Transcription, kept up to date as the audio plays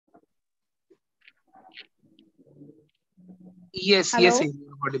Yes, yes, Hello?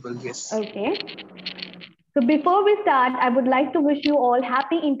 you're audible. Yes. Okay. So before we start, I would like to wish you all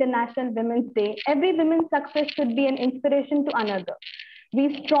happy International Women's Day. Every woman's success should be an inspiration to another.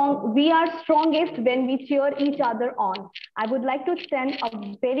 We are strongest when we cheer each other on. I would like to extend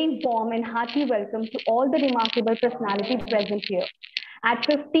a very warm and hearty welcome to all the remarkable personalities present here. At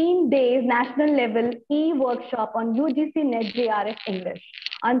 15 days national level e-workshop on UGC NET JRF English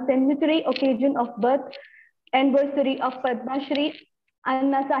on centenary occasion of birth anniversary of Padma Shri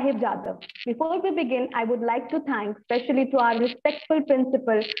Anna Sahib Jadhav. Before we begin, I would like to thank especially to our respectful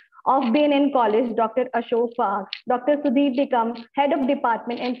principal of B.N.N. College, Dr. Ashok Fag, Dr. Sudhir Nikam, Head of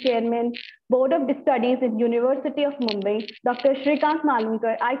Department and Chairman, Board of Studies at University of Mumbai, Dr. Shrikant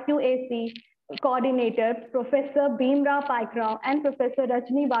Malunker, IQAC Coordinator, Professor Bhimrao Paikrao, and Professor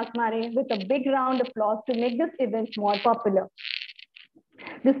Rajni Vasmare with a big round of applause to make this event more popular.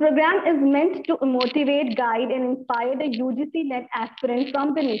 This program is meant to motivate, guide, and inspire the UGC NET aspirants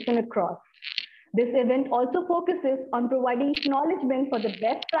from the nation across. This event also focuses on providing acknowledgement for the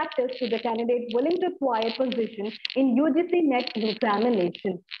best practice to the candidate willing to acquire position in UGC NET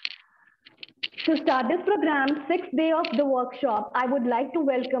examination. To start this program, sixth day of the workshop, I would like to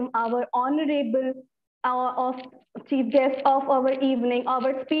welcome our honorable of chief guest of our evening,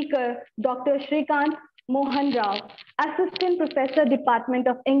 our speaker, Dr. Shrikant Mohan Rao, Assistant Professor, Department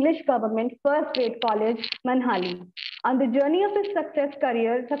of English Government, First Grade College, Manhali. On the journey of his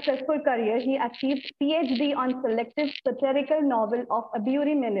successful career, he achieved PhD on selective satirical novel of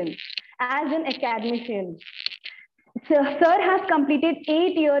Aburi Menon as an academician. Sir has completed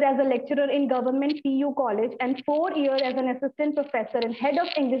 8 years as a lecturer in Government PU College and 4 years as an assistant professor and head of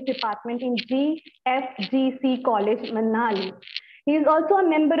English department in GFGC College, Manali. He is also a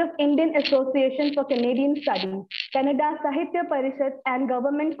member of Indian Association for Canadian Studies, Canada Sahitya Parishad and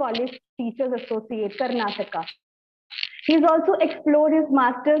Government College Teachers Associate, Karnataka. He has also explored his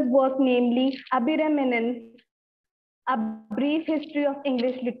master's work, namely Abhiram Menon, A Brief History of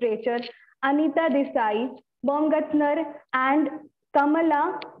English Literature, Anita Desai, Baumgartner, and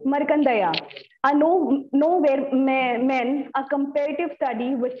Kamala Markandaya. A nowhere men, a comparative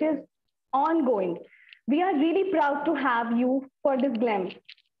study which is ongoing. We are really proud to have you for this glam.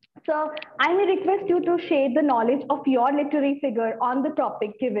 So I may request you to share the knowledge of your literary figure on the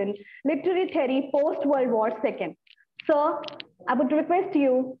topic given, literary theory post-World War II. So I would request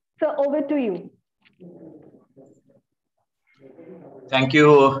you, so over to you. Thank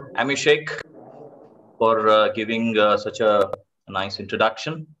you, Amishek, for giving such a nice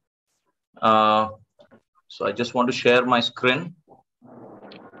introduction. So I just want to share my screen.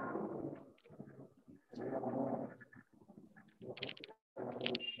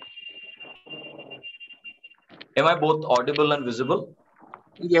 Am I both audible and visible?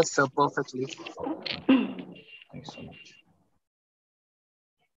 Yes, sir, perfectly. Thanks so much.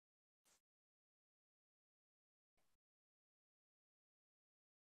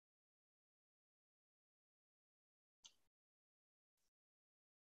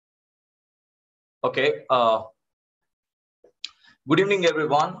 Okay. Good evening,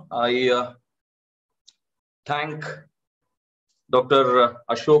 everyone. I thank Dr.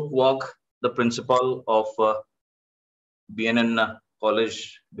 Ashok Wag, the principal of B.N.N.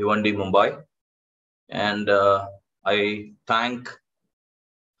 College, Bhiwandi, Mumbai. And I thank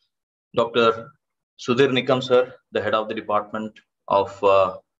Dr. Sudhir Nikam, sir, the head of the department of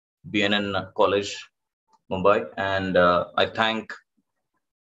B.N.N. College, Mumbai. And I thank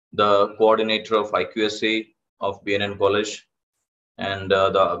the coordinator of IQSA of B.N.N. College and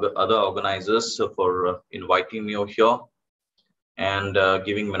the other organizers for inviting me over here and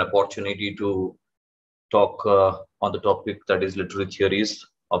giving me an opportunity to talk on the topic that is literary theories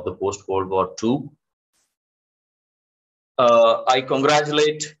of the post-World War II. I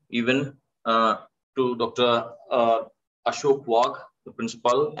congratulate even to Dr. Ashok Wag, the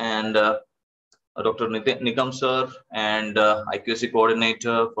principal, and Dr. Nikam sir and IQC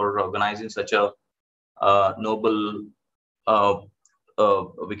coordinator for organizing such a noble,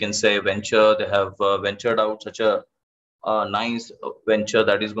 we can say, venture. They have ventured out such a nice venture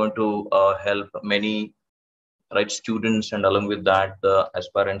that is going to help many students, and along with that, the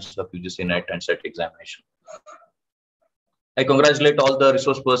aspirants of UGC NET and SET examination. I congratulate all the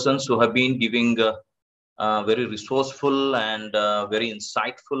resource persons who have been giving very resourceful and very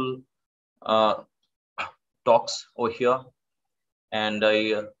insightful talks over here. And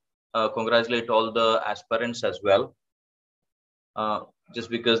I congratulate all the aspirants as well, just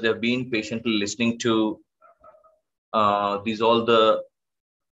because they've been patiently listening to these all the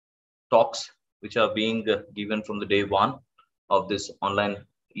talks which are being given from the day one of this online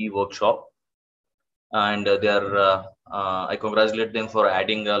e-workshop. and I congratulate them for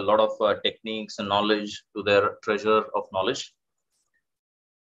adding a lot of techniques and knowledge to their treasure of knowledge.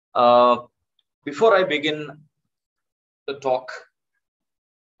 Before I begin the talk,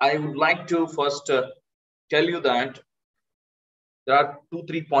 I would like to first tell you that there are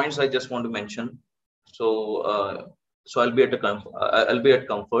 2-3 points I just want to mention. So I'll be at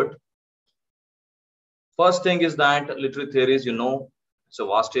comfort. First thing is that literary theories, it's a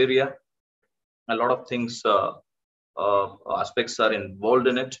vast area. A lot of things, aspects are involved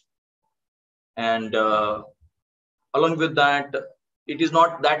in it, and along with that, it is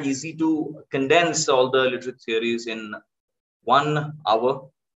not that easy to condense all the literary theories in 1 hour.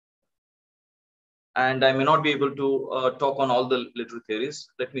 And I may not be able to talk on all the literary theories.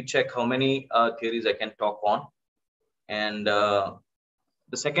 Let me check how many theories I can talk on. And the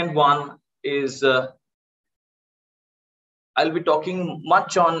second one is I'll be talking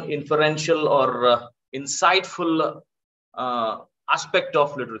much on inferential or insightful aspect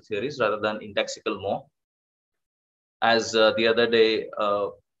of literary theories rather than indexical more. As the other day,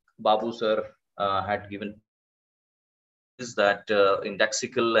 Babu sir had given is that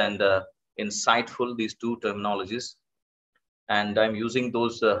indexical and insightful, these two terminologies, and I'm using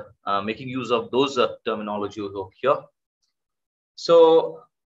those, making use of those terminology over here. So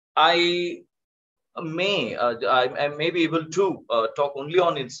I may be able to talk only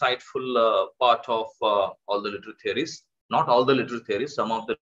on insightful part of all the literary theories, not all the literary theories, some of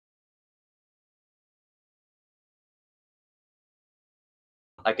the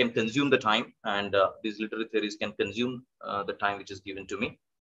I can consume the time, and these literary theories can consume the time which is given to me.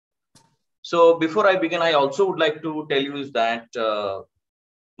 So before I begin, I also would like to tell you is that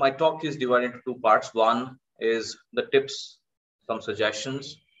my talk is divided into 2 parts. One is the tips, some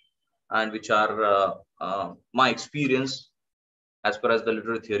suggestions, and which are my experience as far as the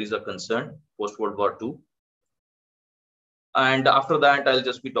literary theories are concerned, post-World War II. And after that, I'll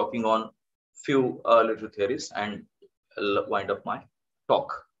just be talking on few literary theories and I'll wind up my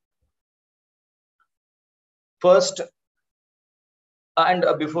talk. First, and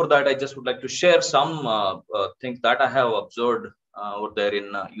before that, I just would like to share some things that I have observed over there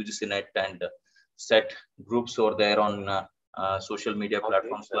in UGC Net and set groups over there on social media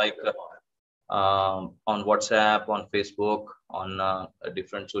platforms like on WhatsApp, on Facebook, on a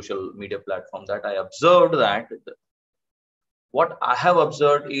different social media platform, that I observed that what I have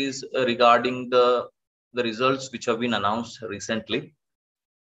observed is regarding the results which have been announced recently,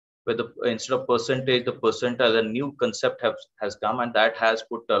 where instead of percentage, the percentile, a new concept has come, and that has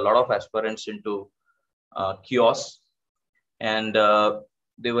put a lot of aspirants into chaos, and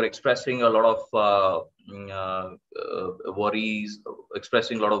they were expressing a lot of worries,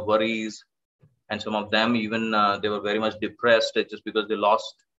 expressing a lot of worries, and some of them even they were very much depressed just because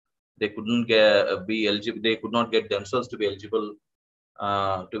they couldn't be eligible, they could not get themselves to be eligible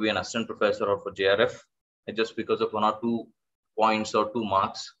to be an assistant professor or for JRF, just because of 1 or 2 points or 2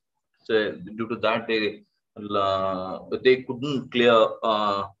 marks. So due to that, they couldn't clear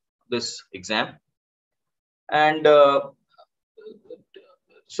this exam, and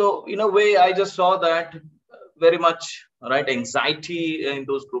so in a way, I just saw that very much anxiety in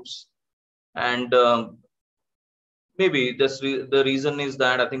those groups, and maybe the reason is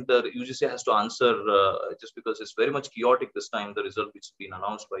that I think the UGC has to answer just because it's very much chaotic this time, the result which has been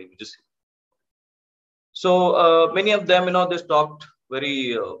announced by UGC. So many of them, they talked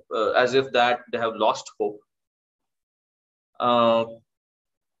very as if that they have lost hope.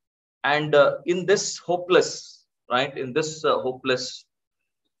 And in this hopeless, in this hopeless,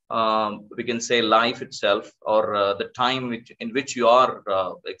 we can say life itself, or the time in which you are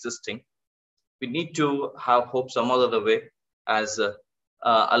existing, we need to have hope some other way. As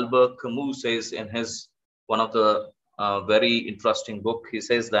Albert Camus says in his one of the very interesting book, he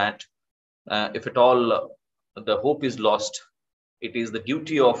says that if at all the hope is lost, it is the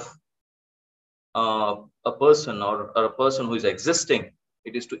duty of a person or a person who is existing.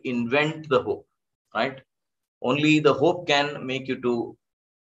 It is to invent the hope, Only the hope can make you to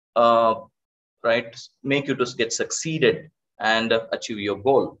make you to get succeeded and achieve your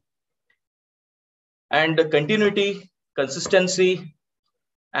goal. And continuity, consistency,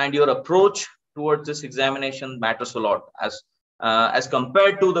 and your approach towards this examination matters a lot. As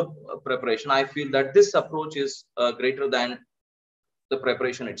compared to the preparation, I feel that this approach is greater than the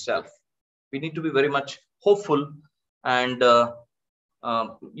preparation itself. We need to be very much hopeful, and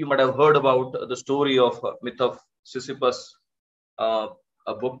you might have heard about the story of myth of Sisyphus,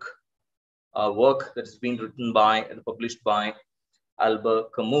 a book, a work that has been written by and published by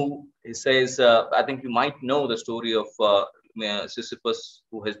Albert Camus. He says, I think you might know the story of Sisyphus,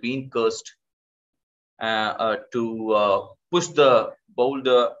 who has been cursed to push the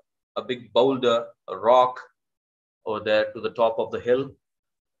boulder, a big boulder, a rock over there to the top of the hill.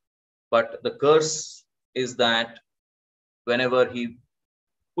 But the curse is that whenever he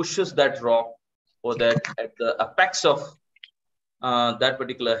pushes that rock or that at the apex of that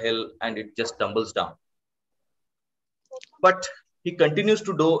particular hill, and it just tumbles down. But he continues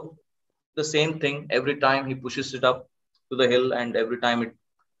to do the same thing every time he pushes it up to the hill, and every time it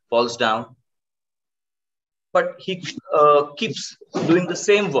falls down. But he keeps doing the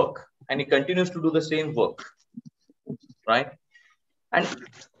same work, and he continues to do the same work, right? And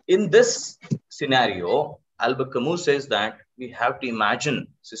in this scenario, Albert Camus says that we have to imagine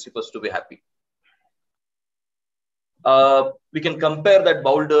Sisyphus to be happy. We can compare that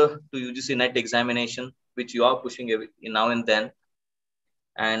boulder to UGC NET examination, which you are pushing every now and then.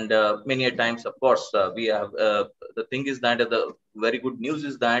 And many a times, of course, we have, the thing is that the very good news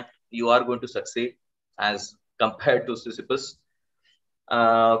is that you are going to succeed as compared to Sisyphus.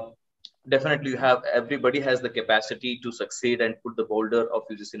 Definitely everybody has the capacity to succeed and put the boulder of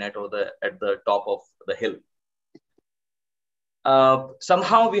UGC NET at the top of the hill.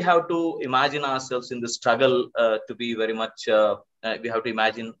 Somehow we have to imagine ourselves in the struggle to be very much, we have to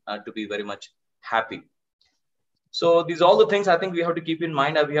imagine to be very much happy. So these are all the things I think we have to keep in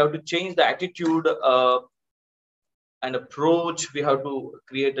mind. We have to change the attitude and approach. We have to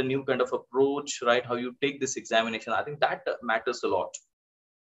create a new kind of approach, right? How you take this examination. I think that matters a lot,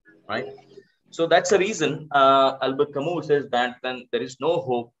 right? So that's the reason Albert Camus says that when there is no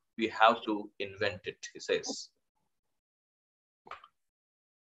hope, we have to invent it, he says.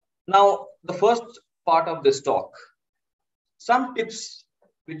 Now, the first part of this talk, some tips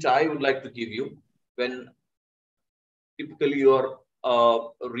which I would like to give you when typically you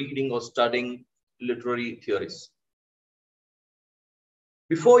are reading or studying literary theories.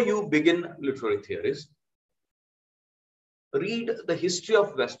 Before you begin literary theories, read the history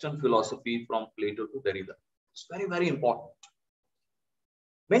of Western philosophy from Plato to Derrida. It's very, very important.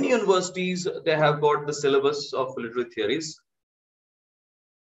 Many universities, they have got the syllabus of literary theories.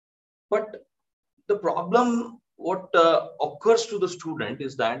 But the problem, what occurs to the student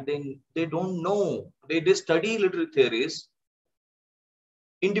is that they don't know. They study literary theories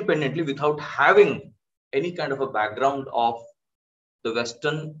independently without having any kind of a background of the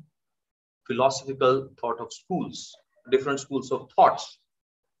Western philosophical thought of schools, different schools of thoughts.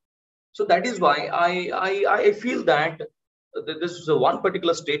 So that is why I feel that this is one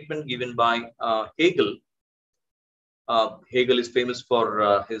particular statement given by Hegel. Hegel is famous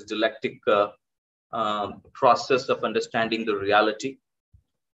for his dialectic process of understanding the reality.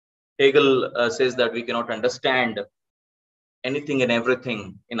 Hegel says that we cannot understand anything and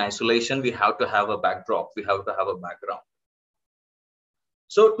everything in isolation. We have to have a backdrop. We have to have a background.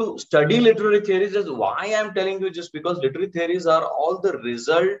 So to study literary theories is why I'm telling you, just because literary theories are all the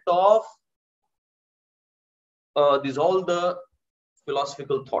result of all the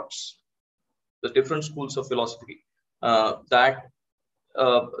philosophical thoughts, the different schools of philosophy. That's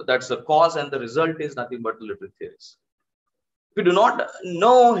the cause, and the result is nothing but literary theories. If you do not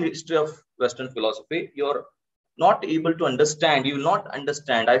know history of Western philosophy, you're not able to understand. You will not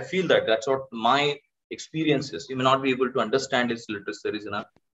understand. I feel that that's what my experience is. You may not be able to understand its literary theories in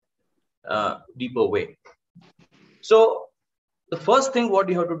a deeper way. So the first thing what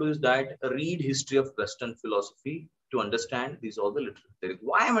you have to do is that read history of Western philosophy to understand these all the literary theories.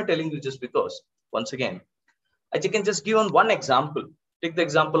 Why am I telling you? Just because, once again, I can just give on one example. Take the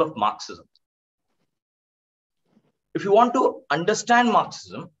example of Marxism. If you want to understand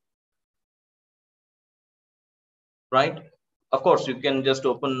Marxism, right? Of course, you can just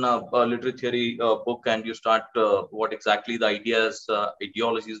open a literary theory book and you start what exactly the ideas,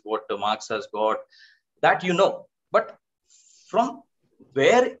 ideologies, what Marx has got, that you know. But from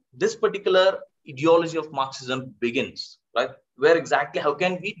where this particular ideology of Marxism begins, right? Where exactly, how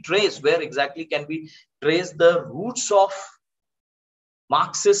can we trace, where exactly can we trace the roots of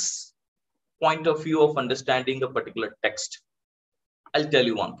Marxist point of view of understanding a particular text? I'll tell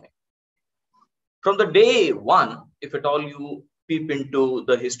you one thing. From the day one, if at all you peep into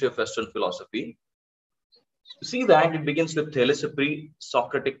the history of Western philosophy, you see that it begins with Thales, a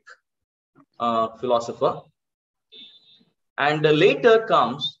pre-Socratic philosopher. And later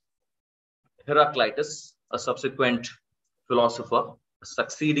comes Heraclitus, a subsequent philosopher, a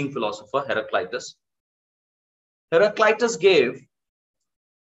succeeding philosopher, Heraclitus. Heraclitus gave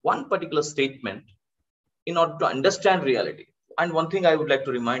one particular statement in order to understand reality. And one thing I would like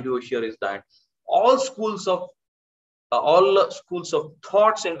to remind you here is that all schools of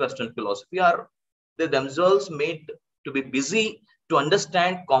thoughts in Western philosophy are they themselves made to be busy to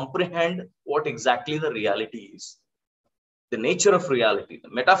understand, comprehend what exactly the reality is, the nature of reality, the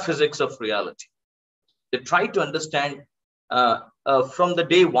metaphysics of reality. They try to understand from the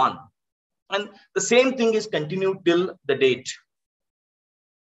day one. And the same thing is continued till the date.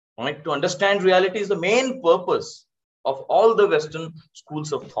 Right? To understand reality is the main purpose of all the Western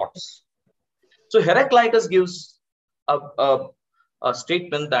schools of thoughts. So Heraclitus gives a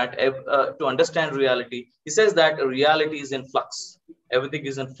statement that to understand reality, he says that reality is in flux. Everything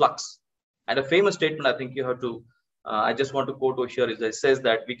is in flux. And a famous statement, I think you have to, I just want to quote over here, is that it says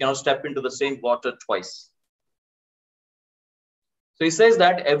that we cannot step into the same water twice. So he says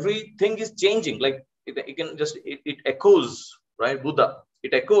that everything is changing, like it echoes, right? Buddha,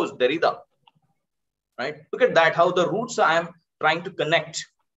 it echoes Derrida, right? Look at that, how the roots I am trying to connect,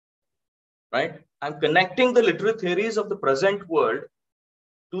 right? I'm connecting the literary theories of the present world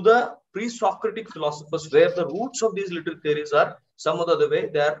to the pre-Socratic philosophers, where the roots of these literary theories are some other way,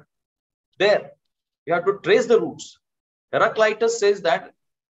 they are there. You have to trace the roots. Heraclitus says that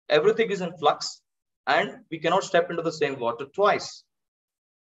everything is in flux and we cannot step into the same water twice.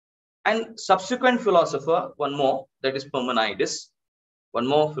 And subsequent philosopher, one more, that is Parmenides, one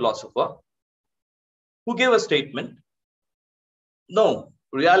more philosopher, who gave a statement: no,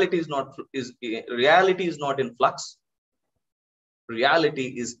 reality is not in flux.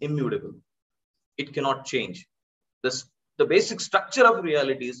 Reality is immutable. It cannot change. The basic structure of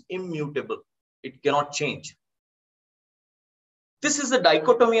reality is immutable. It cannot change. This is the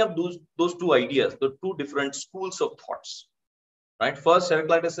dichotomy of those two ideas, the two different schools of thoughts. Right? First,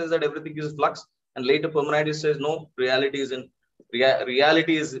 Heraclitus says that everything is flux, and later Parmenides says no, reality is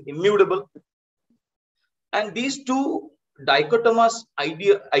immutable. And these two dichotomous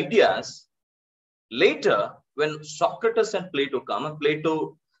ideas, later, when Socrates and Plato come, and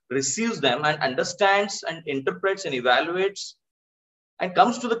Plato receives them and understands and interprets and evaluates and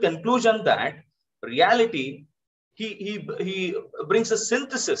comes to the conclusion that reality, he brings a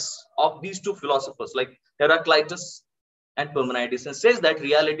synthesis of these two philosophers like Heraclitus and Parmenides, and says that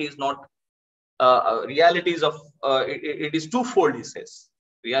reality is not it is twofold. He says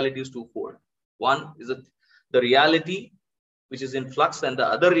reality is twofold. One is the reality which is in flux, and the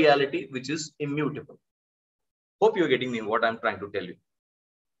other reality which is immutable. Hope you're getting me what I'm trying to tell you.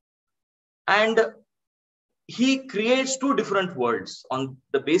 And he creates two different worlds on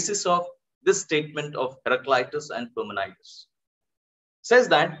the basis of this statement of Heraclitus and Parmenides. Says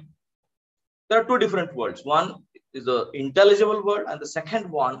that there are two different worlds. One is the intelligible world, and the second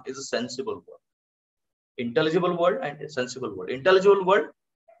one is a sensible world. Intelligible world and a sensible world. Intelligible world,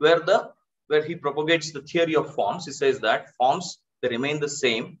 where he propagates the theory of forms. He says that forms, they remain the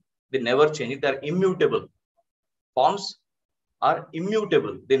same, they never change, they are immutable. Forms are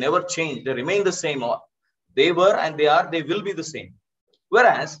immutable, they never change, they remain the same, or they were and they will be the same.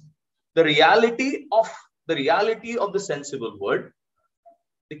 Whereas the reality of the sensible world,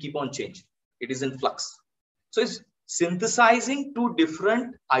 they keep on changing. It is in flux. So it's synthesizing two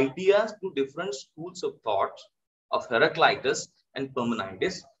different ideas, two different schools of thought of Heraclitus and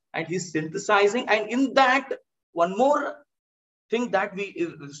Parmenides, and he's synthesizing. And in that, one more thing that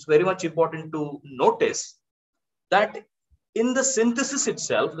is very much important to notice, that in the synthesis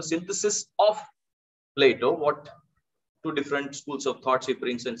itself, the synthesis of Plato, what two different schools of thoughts he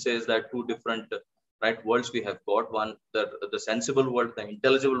brings and says that two different worlds we have got. One, the sensible world, the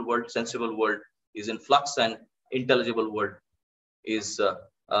intelligible world. Sensible world is in flux, and intelligible world is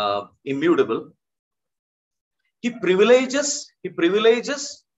immutable. He privileges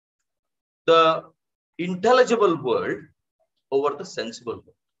the intelligible world over the sensible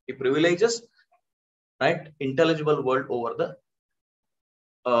world. He privileges intelligible world over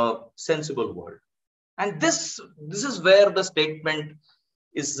the sensible world. And this is where the statement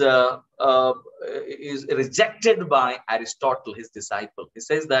is rejected by Aristotle, his disciple. He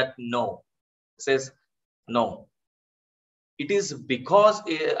says that no. He says no. It is because,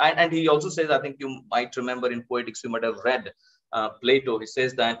 and he also says, I think you might remember in Poetics, you might have read Plato. He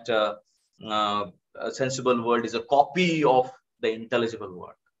says that a sensible world is a copy of the intelligible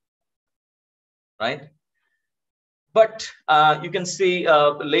world, right? But you can see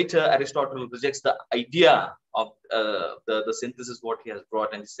later Aristotle rejects the idea of the synthesis what he has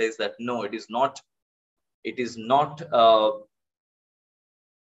brought, and he says that no, it is not. It is not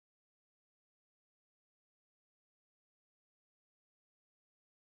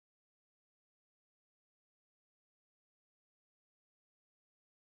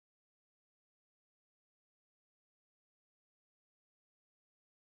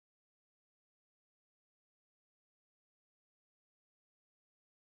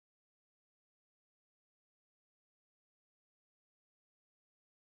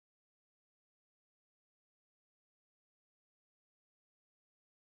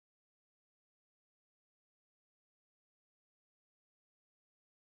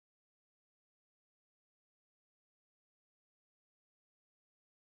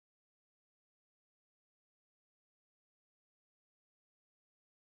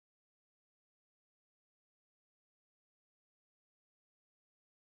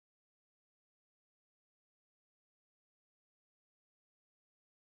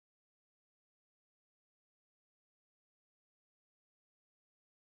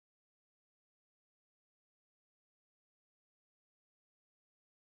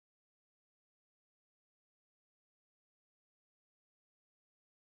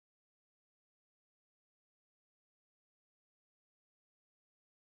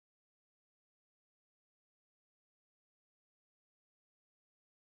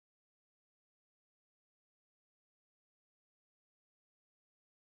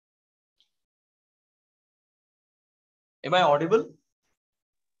Am I audible?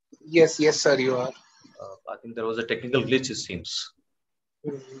 Yes, yes, sir, you are. I think there was a technical glitch, it seems.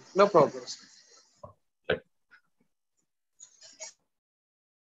 No problem. Right.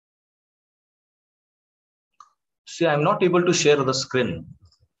 See, I'm not able to share the screen.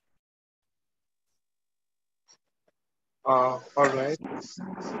 All right.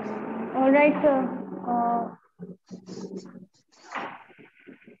 All right, sir.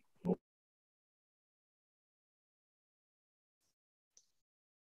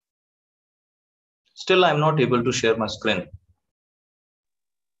 Still, I'm not able to share my screen.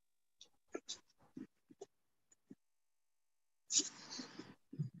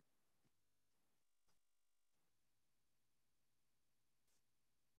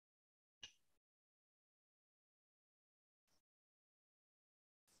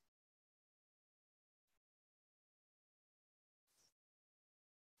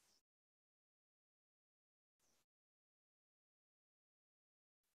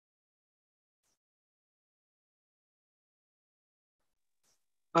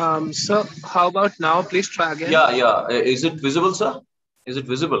 So how about now? Please try again. Yeah, yeah. Is it visible, sir? Is it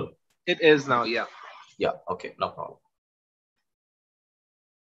visible? It is now, yeah. Yeah, okay, no problem.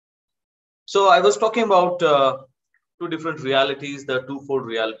 So I was talking about two different realities, the twofold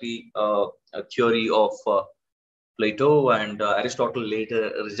reality theory of Plato, and Aristotle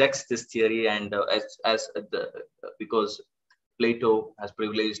later rejects this theory, and because Plato has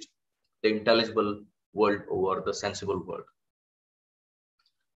privileged the intelligible world over the sensible world.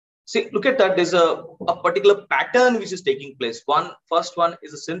 See, look at that. There's a particular pattern which is taking place. First one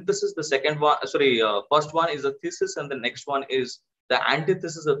is a synthesis. The second one, first one is a thesis, and the next one is the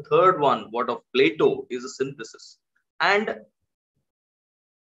antithesis. The third one, what of Plato, is a synthesis. And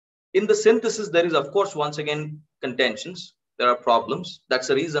in the synthesis, there is, of course, once again, contentions. There are problems. That's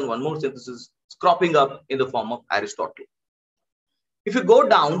the reason one more synthesis is cropping up in the form of Aristotle. If you go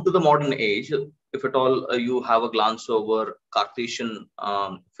down to the modern age, if at all you have a glance over Cartesian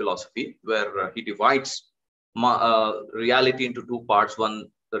philosophy, where he divides reality into two parts, one,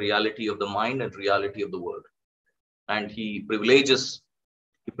 the reality of the mind, and reality of the world. And he privileges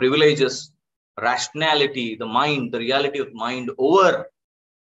rationality, the mind, the reality of mind over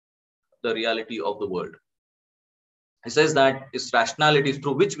the reality of the world. He says that it's rationality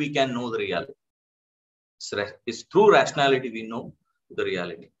through which we can know the reality. It's through rationality we know the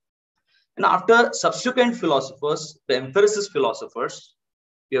reality. And after subsequent philosophers, the empiricist philosophers,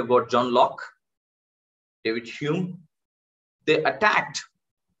 we have got John Locke, David Hume, they attacked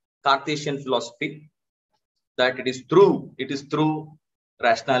Cartesian philosophy, that it is through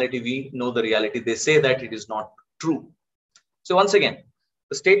rationality we know the reality. They say that it is not true. So once again,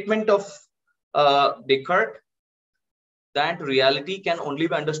 the statement of Descartes that reality can only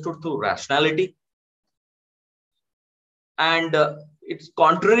be understood through rationality, and it's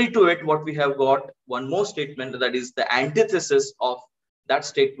contrary to it what we have got one more statement, that is the antithesis of that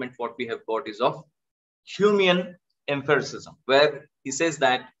statement. What we have got is of Humean empiricism, where he says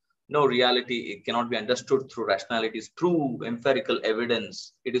that no, reality, it cannot be understood through rationality. It's through empirical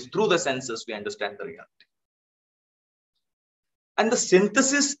evidence. It is through the senses we understand the reality. And the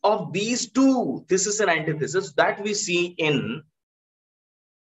synthesis of these two thesis and antithesis that we see in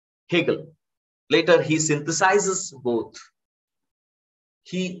Hegel. Later, he synthesizes both.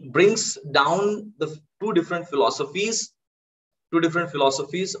 He brings down the two different philosophies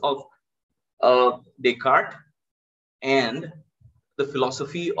of Descartes and the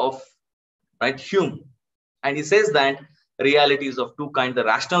philosophy of Hume. And he says that reality is of two kinds: the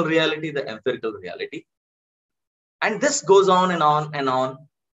rational reality, the empirical reality. And this goes on and on and on.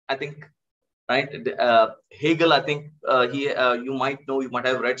 I think, Hegel, I think you might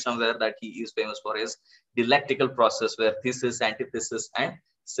have read somewhere that he is famous for his dialectical process, where thesis, antithesis, and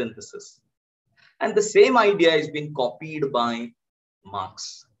synthesis. And the same idea has been copied by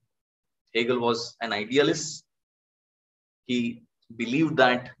Marx. Hegel was an idealist. He believed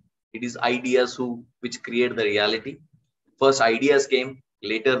that it is ideas which create the reality. First ideas came,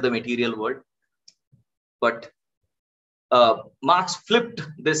 later the material world. But Marx flipped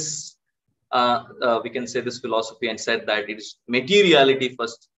this, we can say, this philosophy, and said that it is materiality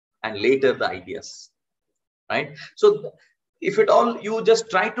first and later the ideas, right? So if at all you just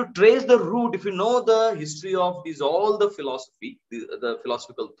try to trace the root, if you know the history of all the philosophy, the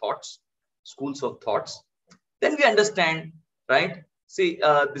philosophical thoughts, schools of thoughts, then we understand, right? See,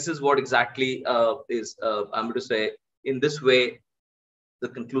 this is what exactly is, I'm going to say, in this way, the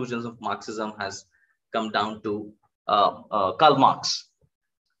conclusions of Marxism has come down to Karl Marx.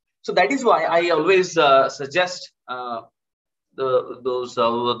 So that is why I always suggest those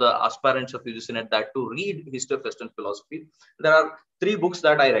the aspirants of UGC NET that to read history of Western philosophy, there are 3 books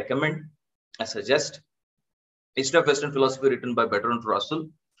that I recommend, I suggest. History of Western Philosophy written by Bertrand Russell,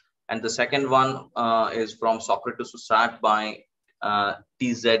 and the second one is from Socrates to Sat by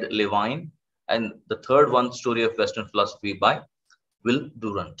T.Z. Levine, and the third one, Story of Western Philosophy by Will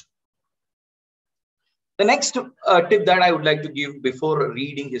Durant. The next tip that I would like to give before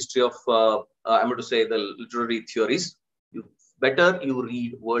reading history of, I'm going to say the literary theories, better you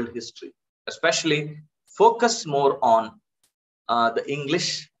read world history, especially focus more on the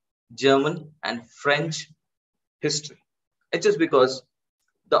English, German, and French history. It's just because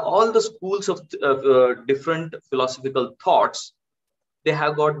all the schools of different philosophical thoughts, they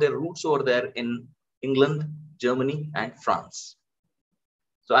have got their roots over there in England, Germany, and France.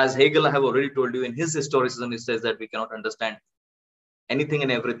 So as Hegel, I have already told you in his historicism, he says that we cannot understand anything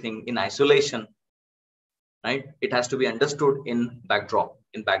and everything in isolation, right? It has to be understood in backdrop,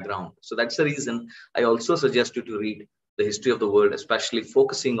 in background. So that's the reason I also suggest you to read the history of the world, especially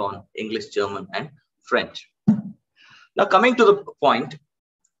focusing on English, German, and French. Now, coming to the point,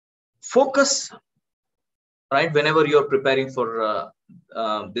 focus, right? Whenever you're preparing for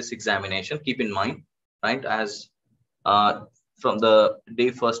this examination, keep in mind, right? As from the day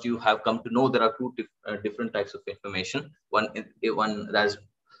first, you have come to know there are 2 different types of information. One as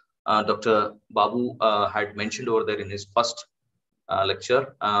Dr. Babu had mentioned over there in his first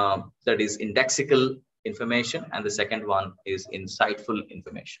lecture, that is indexical information, and the second one is insightful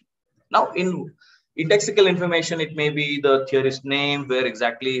information. Now, in indexical information, it may be the theorist name, where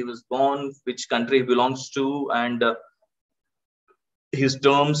exactly he was born, which country he belongs to, and his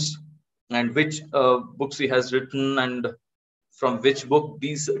terms, and which books he has written, and from which book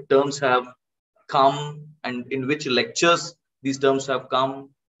these terms have come, and in which lectures these terms have come.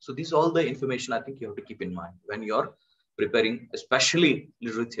 So these are all the information I think you have to keep in mind when you're preparing, especially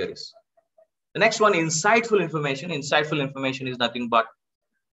literary theories. The next one, insightful information. Insightful information is nothing but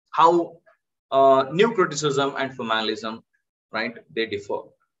how new criticism and formalism, right, they differ.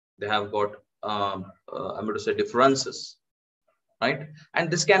 They have got, I'm going to say, differences, right?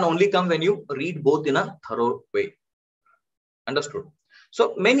 And this can only come when you read both in a thorough way. Understood?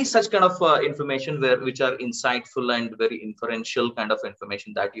 So many such kind of information which are insightful and very inferential kind of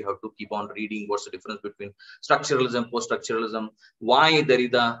information that you have to keep on reading. What's the difference between structuralism, post-structuralism? Why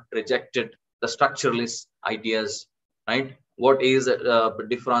Derrida rejected the structuralist ideas, right? What is the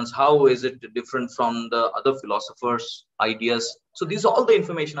difference? How is it different from the other philosophers' ideas? So these are all the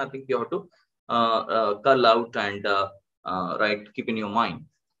information I think you have to cull out and right, keep in your mind.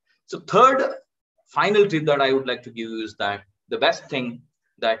 So third, final tip that I would like to give you is that the best thing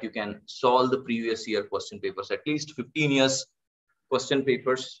that you can solve the previous year question papers, at least 15 years question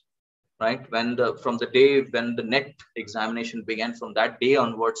papers, right? From the day when the NET examination began, from that day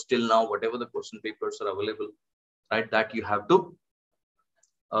onwards till now, whatever the question papers are available, right, that you have to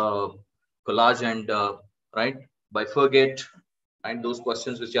collage and right, bifurcate, right, those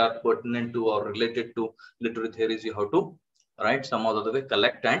questions which are pertinent to or related to literary theories, you have to, right, some other way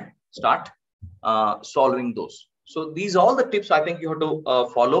collect and start solving those. So these are all the tips I think you have to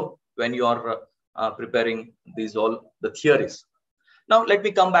follow when you are preparing these all the theories. Now let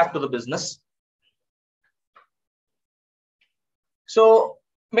me come back to the business. So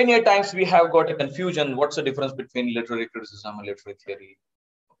many a times we have got a confusion. What's the difference between literary criticism and literary theory?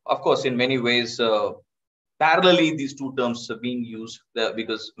 Of course, in many ways, parallelly, these 2 terms are being used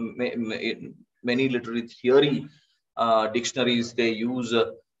because many literary theory dictionaries, they use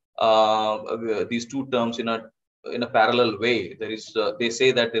these 2 terms in a parallel way. There is they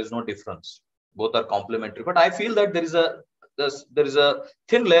say that there is no difference. Both are complementary. But I feel that there is a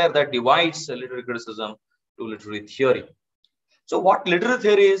thin layer that divides literary criticism to literary theory. So what literary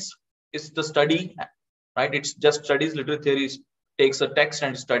theory is the study, right? It's just studies. Literary theory takes a text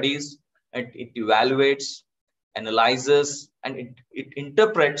and studies, and it evaluates, analyzes, and it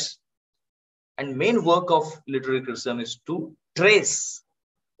interprets. And main work of literary criticism is to trace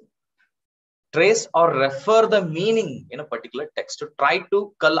or refer the meaning in a particular text, to try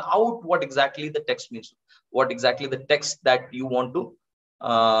to cull out what exactly the text means, what exactly the text that you want to,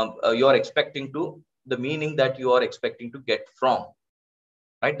 you're expecting to, the meaning that you are expecting to get from,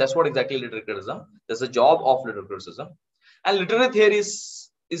 right? That's what exactly literary criticism. That's the job of literary criticism. And literary theory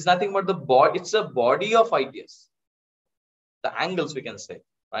is nothing but the body. It's a body of ideas, the angles we can say,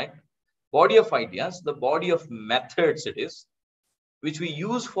 right? Body of ideas, the body of methods it is, which we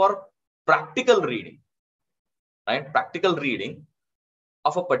use for practical reading, right? Practical reading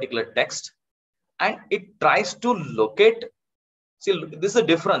of a particular text, and it tries to locate. See, this is the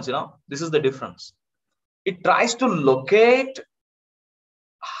difference, this is the difference. It tries to locate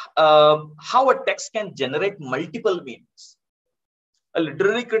how a text can generate multiple meanings. A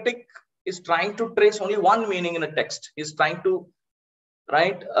literary critic is trying to trace only one meaning in a text. He's trying to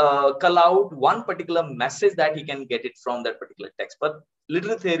cull out one particular message that he can get it from that particular text. But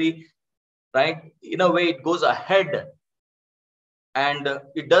literary theory, in a way, it goes ahead and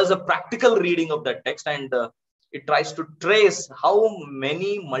it does a practical reading of that text, and it tries to trace how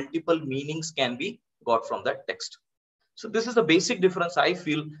many multiple meanings can be got from that text. So this is the basic difference, I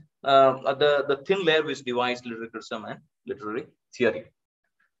feel, the thin layer which divides literary criticism and literary theory.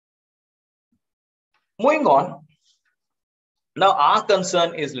 Moving on, now our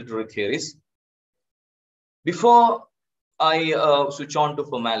concern is literary theories. Before I switch on to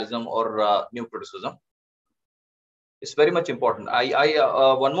formalism or new criticism, it's very much important.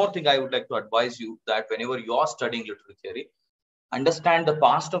 One more thing I would like to advise you, that whenever you are studying literary theory, understand the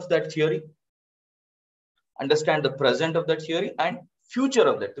past of that theory, understand the present of that theory, and future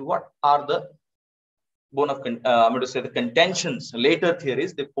of that. What are the I'm going to say the contentions, later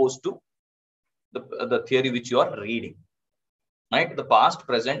theories they pose to the theory which you are reading, right? The past,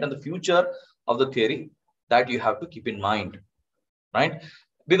 present, and the future of the theory that you have to keep in mind, right?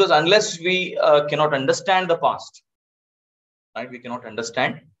 Because unless we cannot understand the past, right, we cannot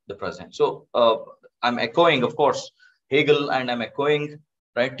understand the present. So I'm echoing, of course, Hegel, and I'm echoing,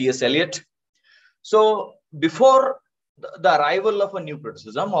 right, T.S. Eliot. So before the arrival of a new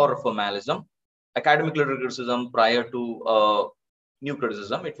criticism or formalism, academic literary criticism prior to new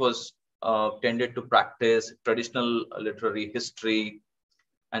criticism, it was tended to practice traditional literary history,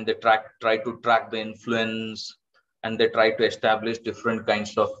 and they try to track the influence, and they try to establish different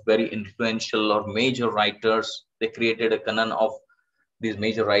kinds of very influential or major writers. They created a canon of these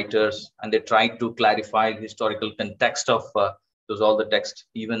major writers, and they tried to clarify the historical context of all the text.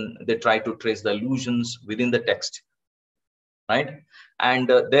 Even they try to trace the allusions within the text, right? And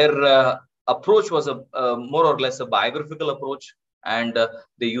their approach was a more or less a biographical approach, and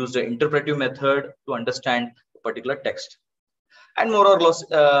they used an interpretive method to understand a particular text. And more or less,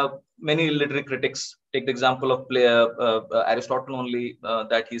 many literary critics take the example of Aristotle only,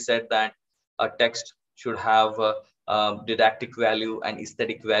 that he said that a text should have didactic value and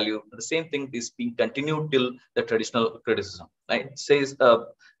aesthetic value. The same thing is being continued till the traditional criticism, right? It says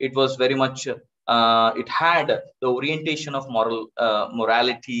it was very much, it had the orientation of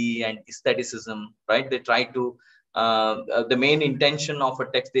morality and aestheticism, right? They try to, the main intention of a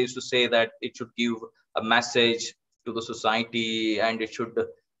text, they used to say that it should give a message to the society, and it should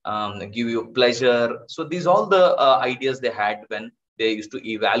give you pleasure. So these all the ideas they had when they used to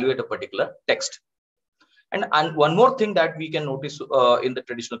evaluate a particular text. And one more thing that we can notice in the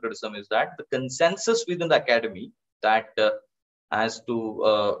traditional criticism is that the consensus within the academy, that as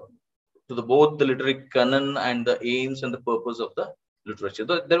to both the literary canon and the aims and the purpose of the literature,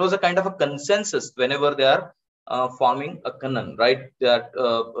 there was a kind of a consensus whenever they are forming a canon, right? That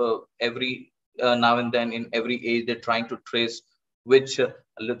every now and then in every age they're trying to trace which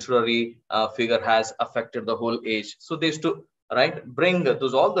literary figure has affected the whole age. So they used to bring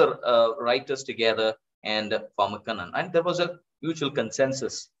those all the writers together and form a canon, and there was a mutual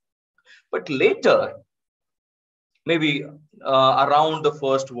consensus. But later, maybe around the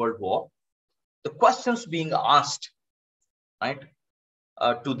First World War, the questions being asked,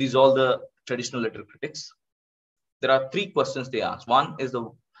 to these all the traditional literary critics, there are three questions they ask. One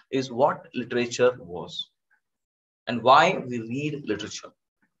is what literature was, and why we read literature,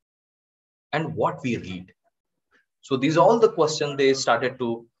 and what we read. So these are all the questions they started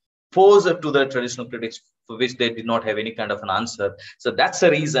to pose to the traditional critics, for which they did not have any kind of an answer. So that's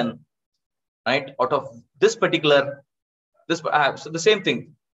the reason, right? Out of this particular, so the same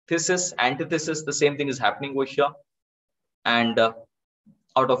thing, thesis, antithesis, the same thing is happening over here. And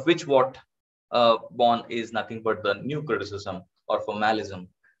out of which what born is nothing but the new criticism or formalism,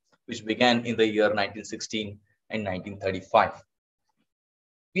 which began in the year 1916 and 1935.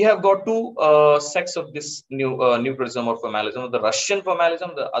 We have got two sects of this new criticism or formalism. The Russian formalism,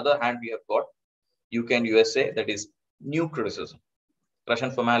 on the other hand, we have got UK and USA, that is new criticism.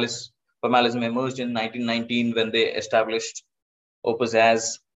 Russian formalism emerged in 1919 when they established Opus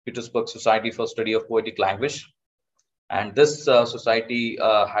as Petersburg Society for Study of Poetic Language. And this society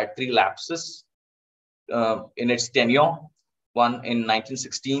had three lapses in its tenure, one in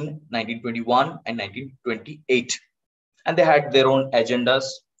 1916, 1921, and 1928. And they had their own agendas.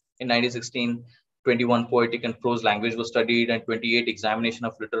 In 1916, 21 poetic and prose language was studied, and 28 examination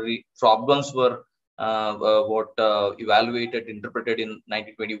of literary problems were evaluated, interpreted in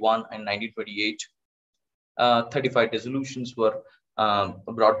 1921 and 1928. 35 resolutions were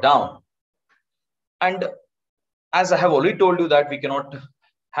brought down. And as I have already told you that we cannot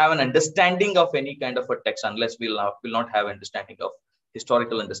have an understanding of any kind of a text unless we'll not have understanding of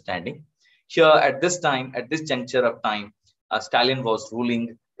historical understanding. Here at this time, at this juncture of time, Stalin was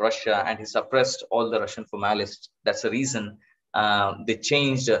ruling Russia and he suppressed all the Russian formalists. That's the reason they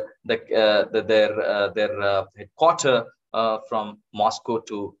changed their headquarters from Moscow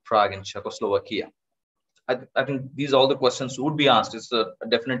to Prague in Czechoslovakia. I think these are all the questions would be asked. It's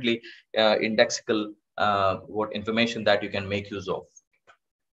definitely indexical what information that you can make use of.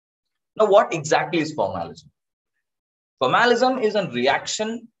 Now, what exactly is formalism? Formalism is a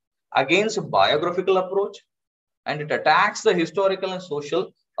reaction against a biographical approach, and it attacks the historical and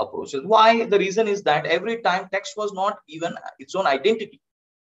social approaches. Why? The reason is that every time text was not even its own identity.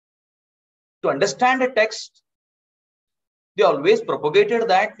 To understand a text, they always propagated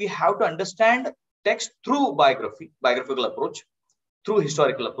that we have to understand text through biographical approach, through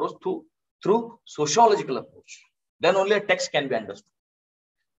historical approach, through sociological approach. Then only a text can be understood.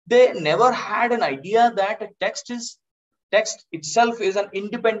 They never had an idea that a text itself is an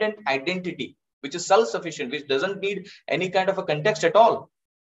independent identity, which is self-sufficient, which doesn't need any kind of a context at all.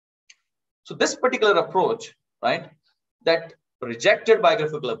 So this particular approach, right, that rejected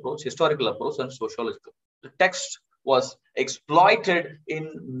biographical approach, historical approach, and sociological. The text was exploited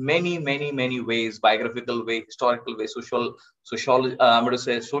in many ways: biographical way, historical way, social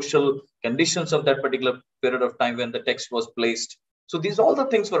conditions of that particular period of time when the text was placed. So these all the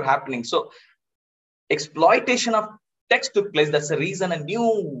things were happening. So exploitation of text took place. That's the reason a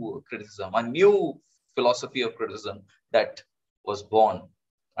new criticism, a new philosophy of criticism that was born,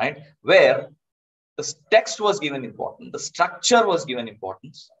 right? Where the text was given importance, the structure was given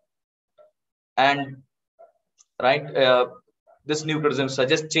importance, and this new criticism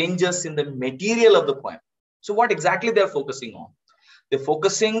suggests changes in the material of the poem. So what exactly they're focusing on? They're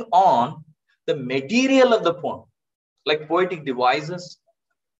focusing on the material of the poem, like poetic devices,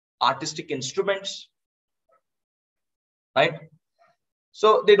 artistic instruments, right?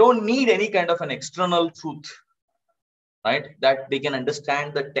 So they don't need any kind of an external truth, right, that they can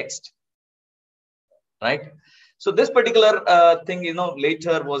understand the text, right? So this particular thing,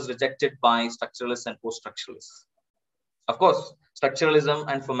 later was rejected by structuralists and post-structuralists. Of course, structuralism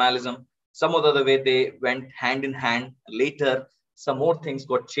and formalism, some other way they went hand in hand. Later, some more things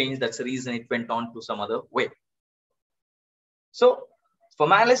got changed. That's the reason it went on to some other way. So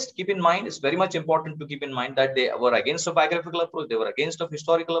formalists, keep in mind, it's very much important to keep in mind that they were against a biographical approach, they were against a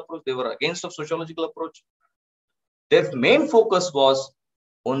historical approach, they were against a sociological approach. Their main focus was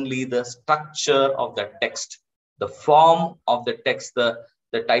only the structure of the text, the form of the text. The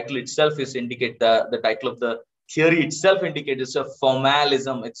title itself is indicate the title of the theory itself indicates it's a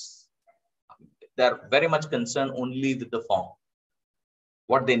formalism. They're very much concerned only with the form.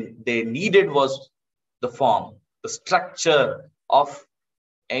 What they needed was the form, the structure of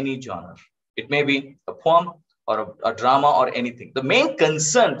any genre. It may be a poem or a drama or anything. The main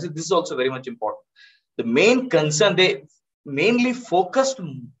concern, this is also very much important. The main concern, they mainly focused,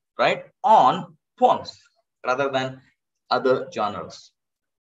 right, on poems rather than other genres.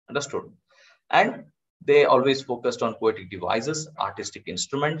 Understood? And they always focused on poetic devices, artistic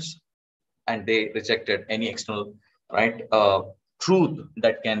instruments, and they rejected any external, right, truth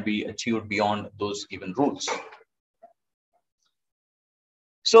that can be achieved beyond those given rules.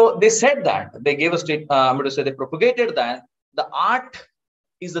 So they said that, they gave a state, I'm going to say they propagated that the art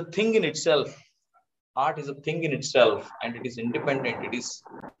is a thing in itself. Art is a thing in itself, and it is independent.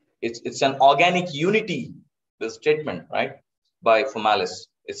 It's an organic unity. The statement, right, by formalists.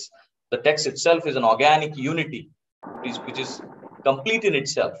 The text itself is an organic unity, which is complete in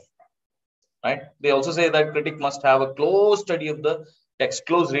itself, right? They also say that critic must have a close study of the text,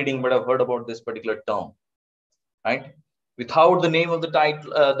 close reading, but I've heard about this particular term, right? Without the name of the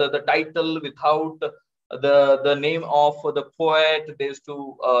title, the title, without the name of the poet, they used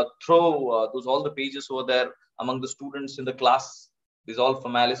to throw all the pages over there among the students in the class. These all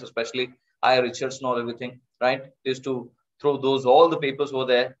formalists, especially I. Richards and all everything, right? They used to throw all the papers over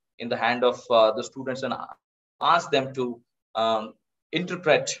there in the hand of the students and ask them to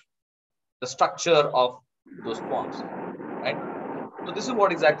interpret the structure of those poems, right? So this is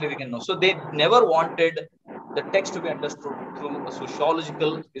what exactly we can know. So they never wanted the text to be understood through a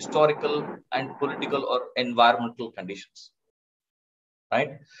sociological, historical, and political or environmental conditions,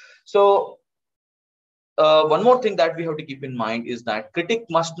 right? So one more thing that we have to keep in mind is that critic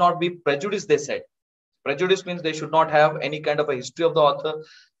must not be prejudiced, they said. Prejudice means they should not have any kind of a history of the author,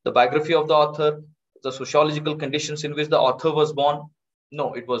 the biography of the author, the sociological conditions in which the author was born.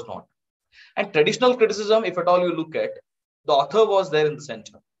 No, it was not. And traditional criticism, if at all you look at, the author was there in the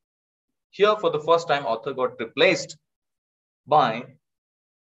center. Here, for the first time, author got replaced by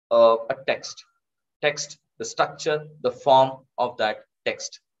a text, the structure, the form of that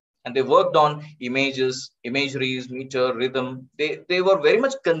text. And they worked on images, imageries, meter, rhythm. They were very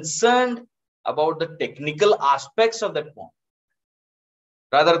much concerned about the technical aspects of that form,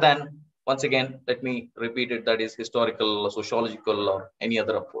 rather than, once again, let me repeat it, that is historical, sociological, or any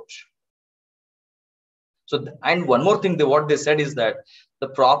other approach. So, and one more thing, what they said is that the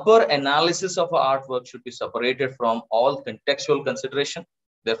proper analysis of an artwork should be separated from all contextual consideration.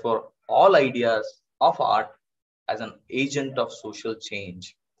 Therefore, all ideas of art as an agent of social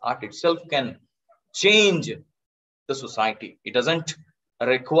change. Art itself can change the society. It doesn't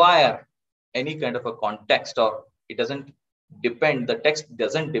require any kind of a context, or it doesn't depend, the text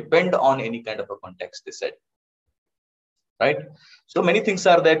doesn't depend on any kind of a context, they said. Right? So many things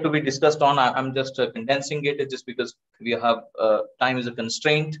are there to be discussed on. I'm just condensing it just because we have time is a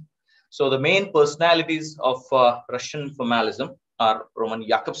constraint. So the main personalities of Russian formalism are Roman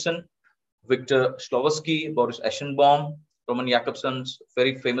Jakobson, Victor Slowacki, Boris Eschenbaum. Roman Jakobson's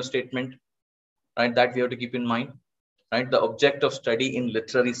very famous statement, right, that we have to keep in mind. Right, the object of study in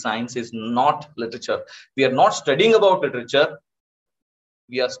literary science is not literature. We are not studying about literature.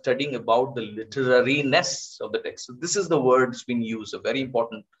 We are studying about the literariness of the text. So this is the words being used, a very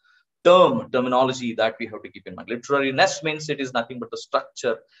important terminology that we have to keep in mind. Literariness means it is nothing but the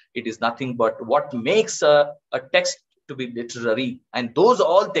structure. It is nothing but what makes a text to be literary. And those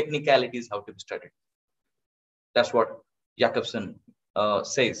all technicalities have to be studied. That's what Jakobson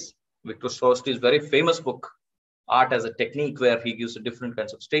says. Victor Slowacki's very famous book, Art as a Technique, where he gives different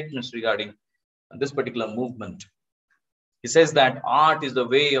kinds of statements regarding this particular movement. He says that art is the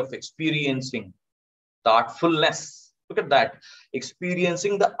way of experiencing the artfulness. Look at that.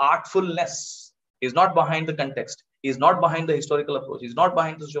 Experiencing the artfulness. He's not behind the context. He's not behind the historical approach. He's not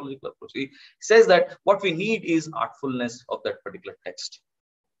behind the sociological approach. He says that what we need is artfulness of that particular text.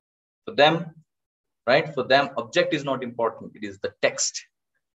 For them, right? For them, object is not important. It is the text.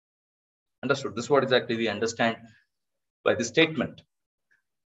 Understood? This is what exactly we understand by this statement.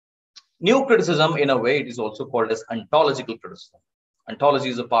 New criticism, in a way, it is also called as ontological criticism. Ontology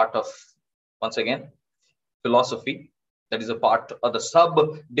is a part of, once again, philosophy. That is a part of the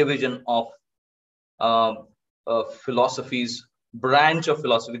subdivision of philosophy's branch of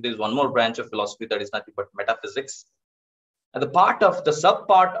philosophy. There is one more branch of philosophy that is nothing but metaphysics. And the part of the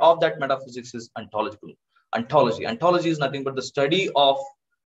sub-part of that metaphysics is ontological. Ontology. Ontology is nothing but the study of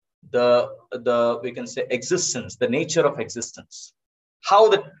the we can say existence, the nature of existence. How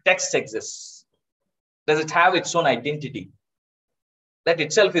the text exists. Does it have its own identity? That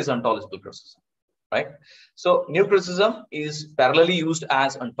itself is ontological criticism, right? So new criticism is parallelly used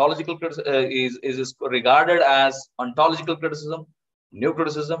as ontological criticism, is regarded as ontological criticism, new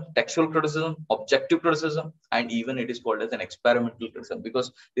criticism, textual criticism, objective criticism, and even it is called as an experimental criticism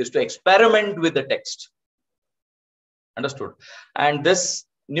because it is to experiment with the text. Understood? And this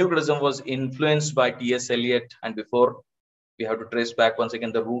new criticism was influenced by T.S. Eliot, and before we have to trace back once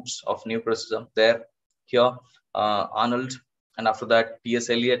again the roots of new criticism there, here, Arnold, and after that, T.S.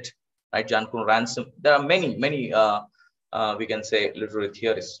 Eliot, right, John Ransom. There are many, we can say, literary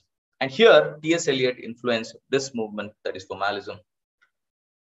theories. And here, T.S. Eliot influenced this movement, that is formalism.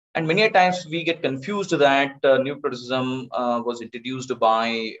 And many times we get confused that new criticism was introduced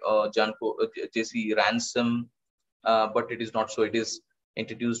by J.C. Ransom, but it is not so. It is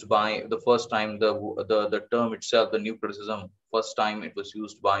introduced by the first time the term itself, the new criticism, first time it was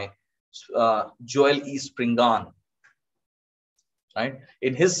used by Joel E. Spingarn, right?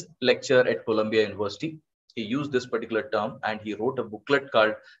 In his lecture at Columbia University, he used this particular term and he wrote a booklet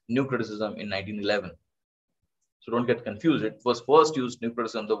called New Criticism in 1911. So don't get confused. It was first used, new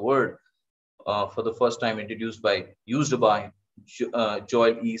criticism, the word for the first time used by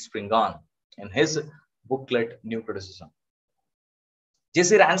Joel E. Spingarn in his booklet, New Criticism.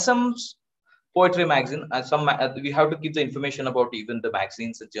 J.C. Ransom's poetry magazine, we have to keep the information about even the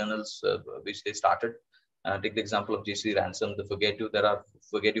magazines and journals which they started. Take the example of J.C. Ransom, the Fugitive. There are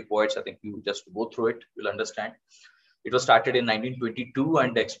Fugitive poets. I think you just go through it, you'll understand. It was started in 1922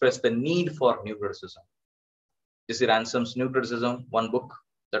 and expressed the need for new criticism. J.C. Ransom's New Criticism, one book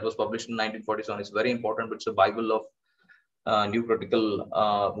that was published in 1947, is very important, but it's a Bible of new critical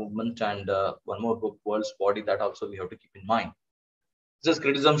movement, and one more book, World's Body, that also we have to keep in mind. This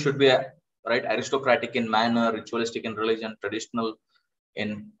criticism should be right, aristocratic in manner, ritualistic in religion, traditional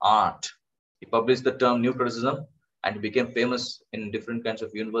in art. He published the term new criticism and he became famous in different kinds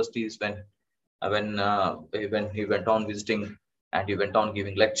of universities when he went on visiting and he went on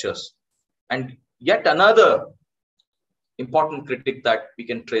giving lectures. And yet another important critic that we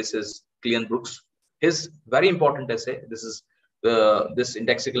can trace is Cleon Brooks. His very important essay, this is this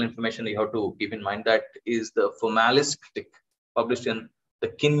indexical information you have to keep in mind that is the formalis critic published in the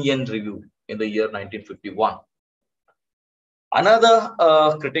Kenyan Review in the year 1951. Another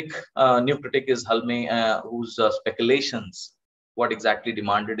new critic is Halme, whose speculations, what exactly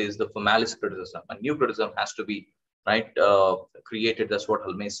demanded is the formalis criticism. A new criticism has to be created. That's what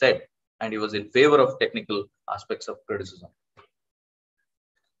Halme said, and he was in favor of technical aspects of criticism.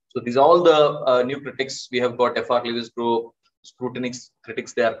 So these are all the new critics. We have got F.R. Lewis group, scrutiny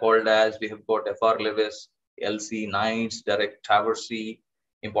critics they are called as. We have got F.R. Lewis, L.C. Knights, Derek Traversy,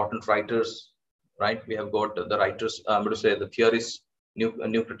 important writers, right? We have got the writers, I'm going to say the theorists,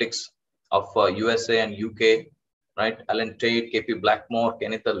 new critics of USA and UK, right? Alan Tate, K.P. Blackmore,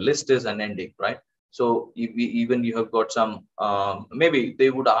 Kenneth, the list is unending, right? So even you have got some, maybe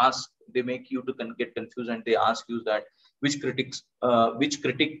they would ask, they make you to get confused and they ask you that which critic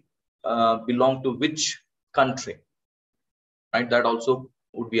belong to which country, right? That also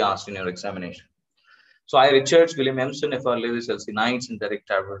would be asked in your examination. So I. Richards, William Emerson, F.R. Lewis, L.C. Knights, and Derek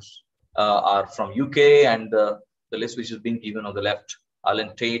Travers are from UK, and the list which is being given on the left: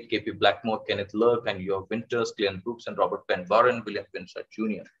 Alan Tate, K.P. Blackmore, Kenneth Lurk, and York Winters, Glenn Brooks, and Robert Penn Warren, William Winsor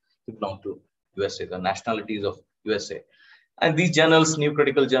Jr. who belong to USA, the nationalities of USA. And these journals, new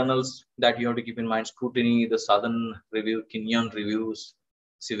critical journals that you have to keep in mind: Scrutiny, the Southern Review, Kenyan Reviews,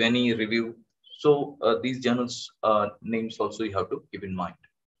 Siveni Review. So these journals names also you have to keep in mind.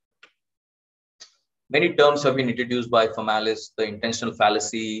 Many terms have been introduced by formalists: the intentional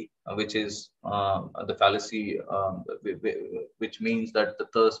fallacy, which is the fallacy, which means that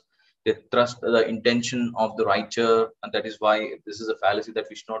they trust the intention of the writer, and that is why this is a fallacy that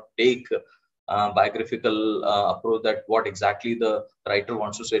we should not take biographical approach, that what exactly the writer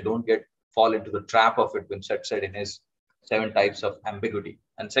wants to say. Don't fall into the trap of it, when said in his 7 types of ambiguity.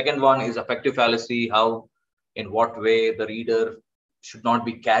 And second one is affective fallacy: how, in what way the reader should not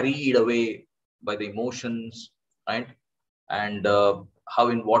be carried away by the emotions, right? And how,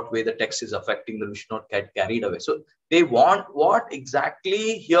 in what way the text is affecting them, we should not get carried away. So they want what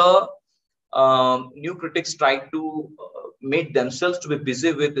exactly here new critics try to make themselves to be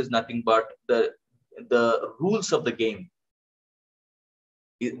busy with is nothing but the rules of the game.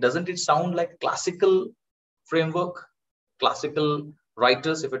 Doesn't it sound like classical framework, classical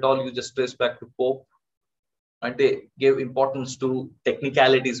writers? If at all you just trace back to Pope, and they gave importance to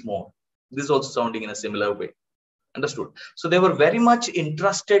technicalities more. This is also sounding in a similar way. Understood? So they were very much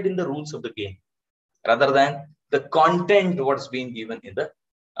interested in the rules of the game rather than the content what's being given in the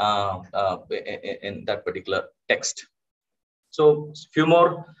in that particular text. So few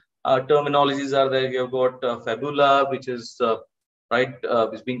more terminologies are there. You have got fabula, which is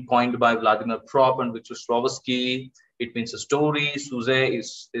is being coined by Vladimir Krop and Victor Slowski. It means a story.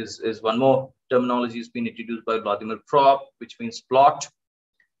 Suze is one more terminology has been introduced by Vladimir Krop, which means plot.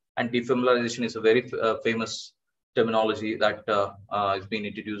 And defamiliarization is a very famous terminology that has been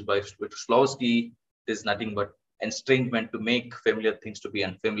introduced by Victor Slowski. There's nothing but estrangement to make familiar things to be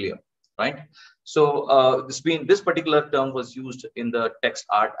unfamiliar, right? So this particular term was used in the text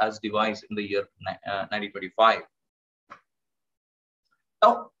art as device in the year 1925.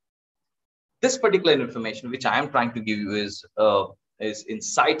 Now, this particular information which I am trying to give you is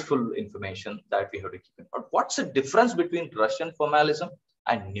insightful information that we have to keep in mind. What's the difference between Russian formalism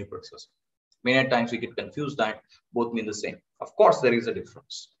and new criticism? Many times we get confused that both mean the same. Of course, there is a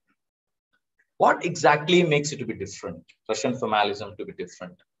difference. What exactly makes it to be different? Russian formalism to be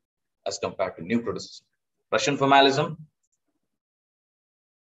different as compared to new criticism. Russian formalism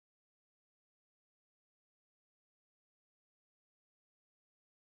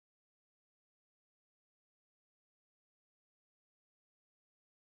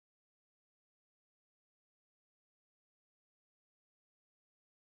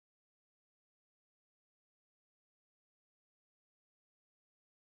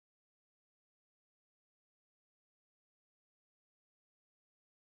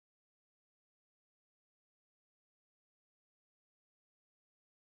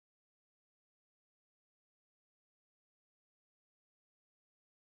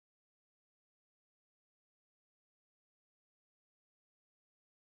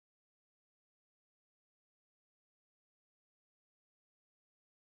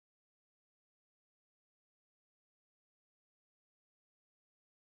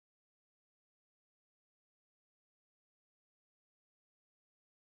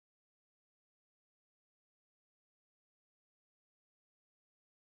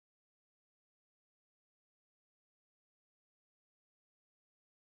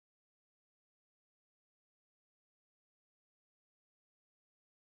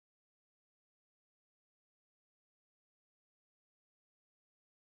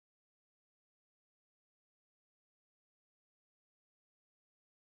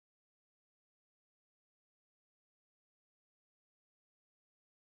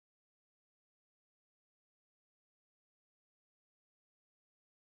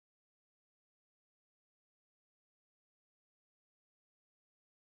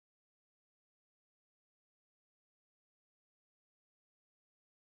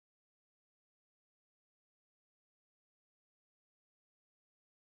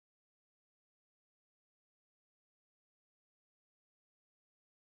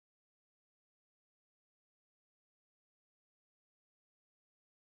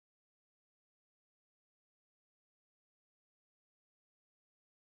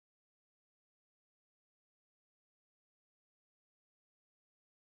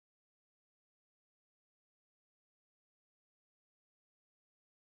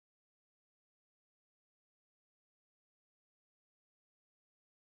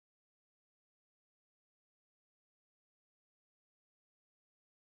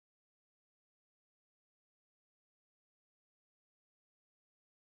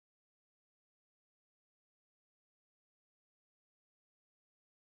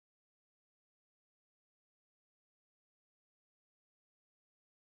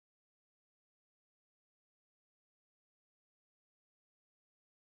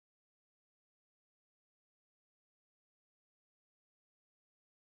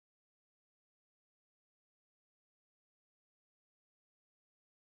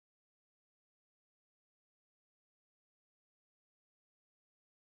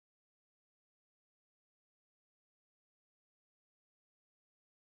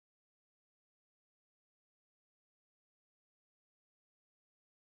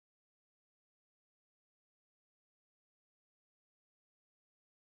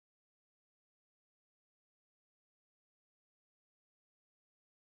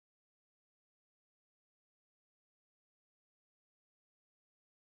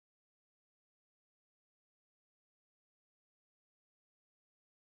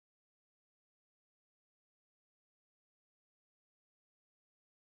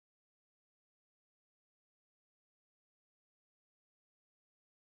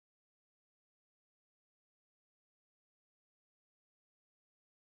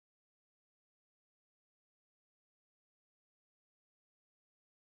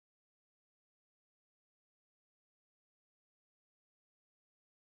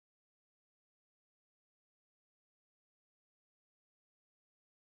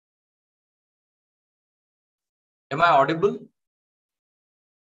Am I audible?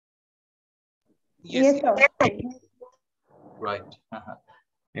 Yes, sir. Right.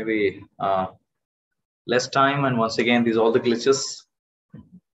 Maybe less time, and once again, these all the glitches.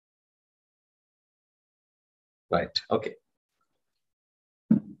 Right. Okay.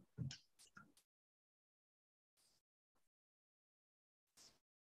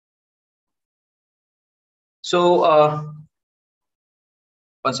 So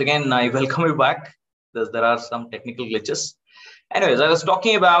once again, I welcome you back. There are some technical glitches. Anyways, I was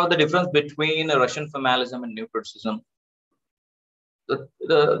talking about the difference between Russian formalism and new criticism.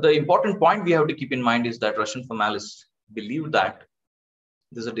 The important point we have to keep in mind is that Russian formalists believe that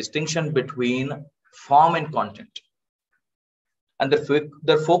there's a distinction between form and content. And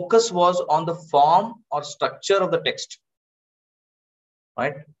their focus was on the form or structure of the text.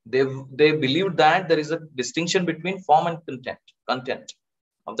 Right? They believed that there is a distinction between form and content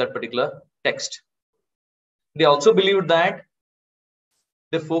of that particular text. They also believed that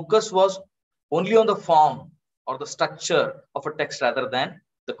the focus was only on the form or the structure of a text rather than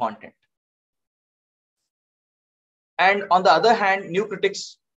the content. And on the other hand, new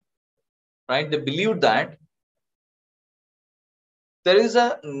critics, right, they believed that there is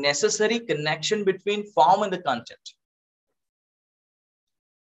a necessary connection between form and the content.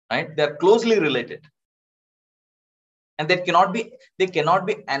 Right? They are closely related. And they cannot be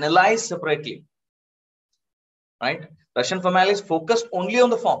analyzed separately. Right? Russian formalists focused only on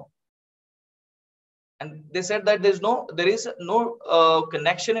the form. And they said that there is no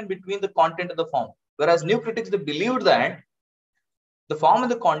connection in between the content and the form. Whereas new critics, they believed that the form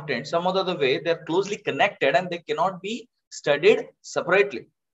and the content, some other way, they're closely connected and they cannot be studied separately.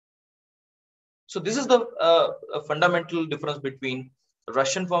 So this is the fundamental difference between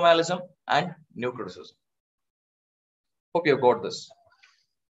Russian formalism and new criticism. Hope you have got this.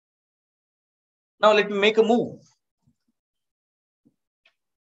 Now let me make a move.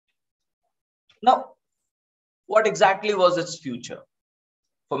 Now, what exactly was its future?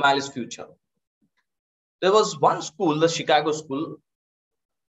 Formalist future. There was one school, the Chicago School,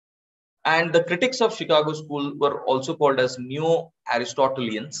 and the critics of Chicago School were also called as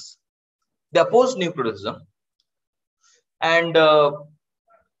Neo-Aristotelians. They opposed new criticism, and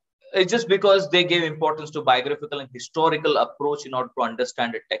it's just because they gave importance to biographical and historical approach in order to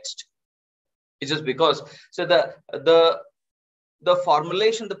understand a text. It's just because, so the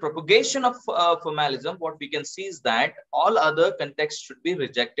formulation, the propagation of formalism, what we can see is that all other contexts should be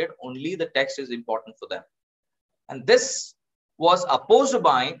rejected. Only the text is important for them. And this was opposed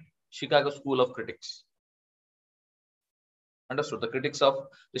by Chicago School of Critics. Understood? The critics of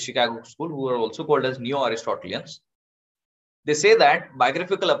the Chicago School, who are also called as Neo-Aristotelians, they say that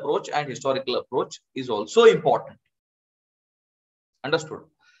biographical approach and historical approach is also important. Understood?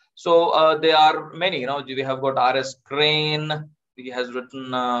 So there are many, we have got R.S. Crane. He has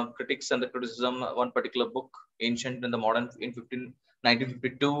written Critics and the Criticism, one particular book, Ancient and the Modern, in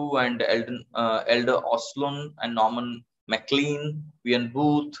 1952, and Elder Oslund and Norman MacLean, V.N.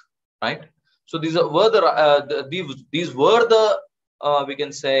 Booth, right? So these were the we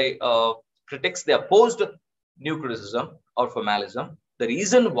can say critics. They opposed new criticism or formalism. The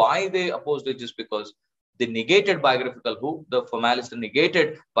reason why they opposed it is because they negated biographical, the formalists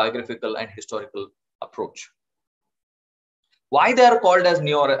negated biographical and historical approach. Why they are called as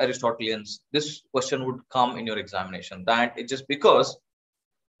Neo-Aristotelians? This question would come in your examination. That it's just because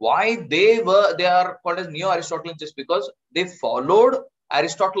why they are called as Neo-Aristotelians, just because they followed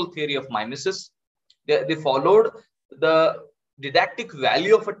Aristotle theory of mimesis. They followed the didactic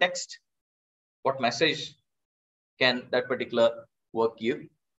value of a text. What message can that particular work give?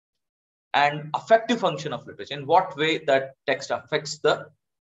 And affective function of literature. In what way that text affects the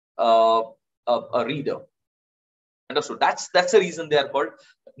a reader. So that's the reason they are called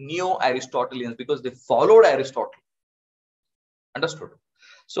Neo-Aristotelians, because they followed Aristotle. Understood?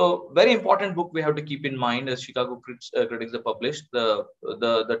 So very important book we have to keep in mind as Chicago critics have published. The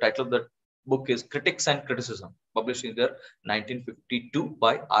title of the book is Critics and Criticism, published in the 1952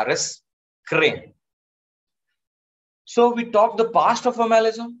 by R.S. Crane. So we talked the past of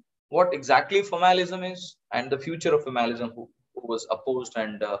formalism, what exactly formalism is, and the future of formalism, who was opposed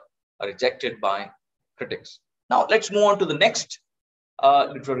and rejected by critics. Now let's move on to the next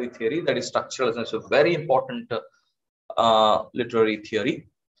literary theory, that is structuralism. It's a very important literary theory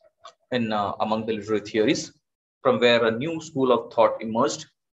in among the literary theories, from where a new school of thought emerged.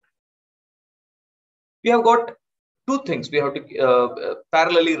 We have got two things we have to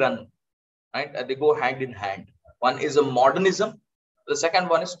parallelly run, right? They go hand in hand. One is a modernism. The second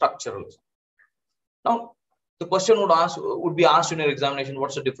one is structuralism. Now, the question would be asked in your examination: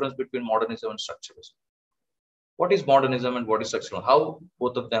 what's the difference between modernism and structuralism? What is modernism and what is structuralism? How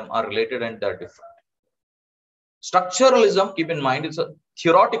both of them are related and they're different. Structuralism, keep in mind, it's a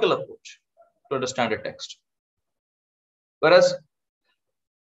theoretical approach to understand a text. Whereas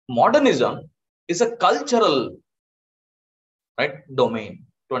modernism is a cultural, right, domain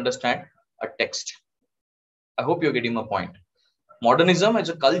to understand a text. I hope you're getting my point. Modernism is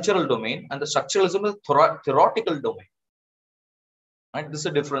a cultural domain and the structuralism is a theoretical domain. Right? This is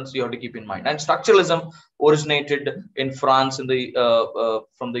a difference you have to keep in mind. And structuralism originated in France in the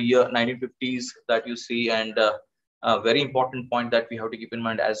from the year 1950s that you see. And a very important point that we have to keep in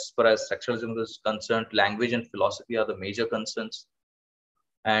mind as far as structuralism is concerned, language and philosophy are the major concerns.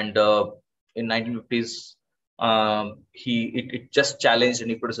 And in 1950s, it just challenged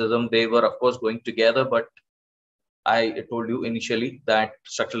new criticism. They were, of course, going together, but I told you initially that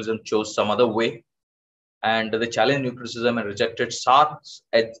structuralism chose some other way. And they challenged new criticism and rejected Sartre's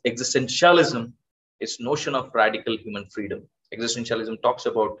existentialism, its notion of radical human freedom. Existentialism talks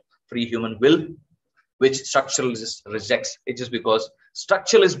about free human will, which structuralists rejects. It is because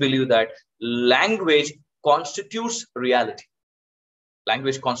structuralists believe that language constitutes reality.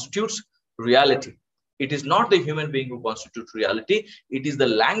 Language constitutes reality. It is not the human being who constitutes reality. It is the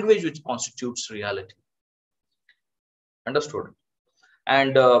language which constitutes reality. Understood?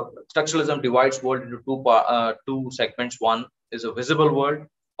 And structuralism divides world into two segments. One is a visible world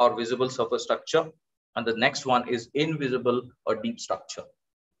or visible surface structure, and the next one is invisible or deep structure.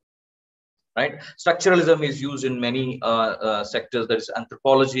 Right? Structuralism is used in many sectors. There is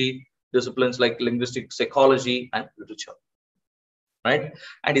anthropology, disciplines like linguistic psychology and literature. Right?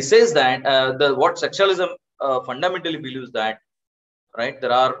 And he says that what structuralism fundamentally believes that, right,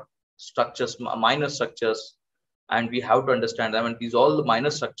 there are structures, minor structures, and we have to understand them. And these all the minor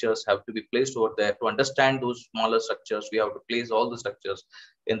structures have to be placed over there. To understand those smaller structures, we have to place all the structures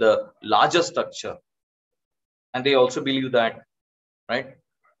in the larger structure. And they also believe that, right,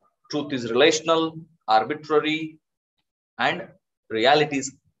 truth is relational, arbitrary, and reality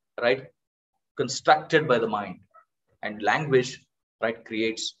is, right, constructed by the mind. And language, right,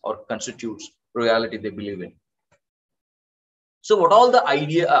 creates or constitutes reality they believe in. So what all the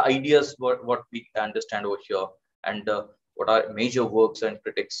ideas, what we understand over here, and what are major works and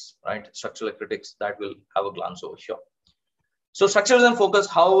critics, right, structural critics, that will have a glance over here. So structuralism focus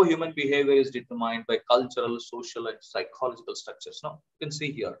how human behavior is determined by cultural, social, and psychological structures. Now, you can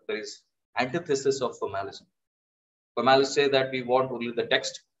see here, there is antithesis of formalism. Formalists say that we want only the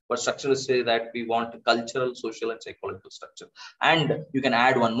text, but structuralists say that we want cultural, social, and psychological structure. And you can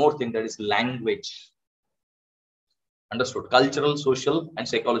add one more thing, that is language. Understood? Cultural, social, and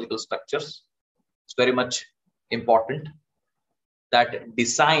psychological structures. It's very much important. That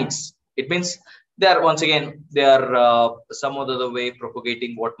decides. It means they are, once again, they are some other way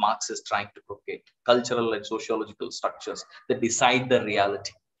propagating what Marx is trying to propagate. Cultural and sociological structures that decide the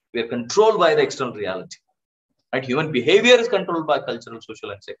reality. We are controlled by the external reality. Right? Human behavior is controlled by cultural,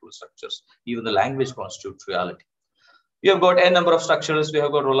 social, and psychological structures. Even the language constitutes reality. We have got a number of structuralists. We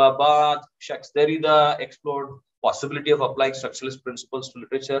have got Roland Barthes, Jacques Derrida explored possibility of applying structuralist principles to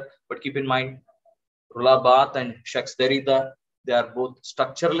literature. But keep in mind, Roland Barthes and Jacques Derrida, they are both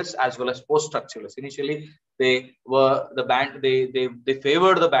structuralists as well as post-structuralists. Initially, they were the band. They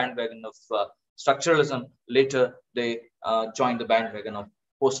favored the bandwagon of structuralism. Later, they joined the bandwagon of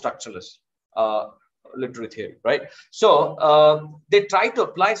post-structuralist literary theory. Right. So they try to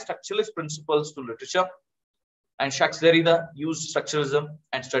apply structuralist principles to literature. And Jacques Derrida used structuralism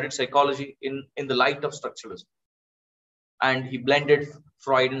and studied psychology in the light of structuralism. And he blended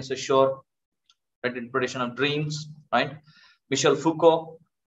Freud and Saussure, right, interpretation of dreams, right? Michel Foucault,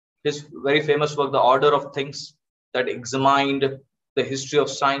 his very famous work, The Order of Things, that examined the history of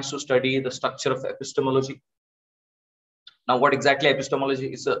science to study the structure of epistemology. Now, what exactly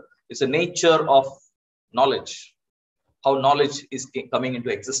epistemology is? It's a nature of knowledge, how knowledge is coming into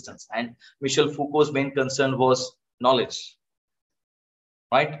existence. And Michel Foucault's main concern was knowledge,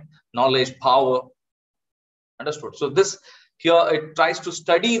 right? Knowledge, power. Understood? So this here, it tries to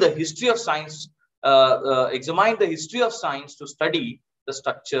study the history of science, examine the history of science to study the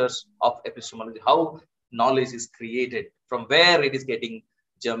structures of epistemology, how knowledge is created, from where it is getting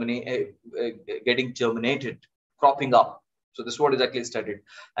germinated, cropping up. So this is what is actually studied.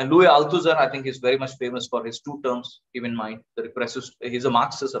 And Louis Althusser, I think, is very much famous for his two terms. Keep in mind, the repressive. He's a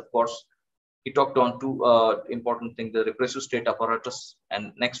Marxist, of course. He talked on two important things: the repressive state apparatus,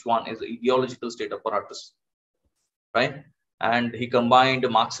 and next one is the ideological state apparatus, right? And he combined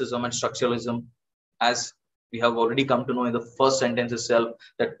Marxism and structuralism, as we have already come to know in the first sentence itself,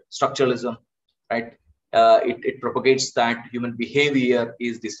 that structuralism, right? It propagates that human behavior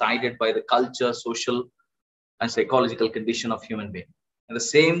is decided by the culture, social, and psychological condition of human being. And the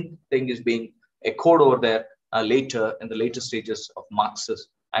same thing is being echoed over there later in the later stages of Marxism.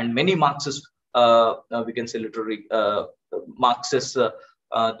 And many Marxists, we can say literary Marxists,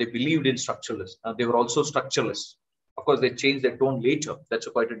 they believed in structuralists. They were also structuralists. Of course, they changed their tone later. That's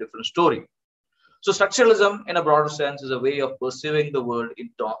quite a different story. So structuralism, in a broader sense, is a way of perceiving the world in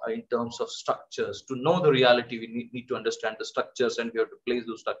terms of structures. To know the reality, we need to understand the structures, and we have to place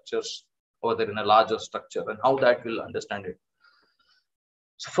those structures over there in a larger structure, and how that will understand it.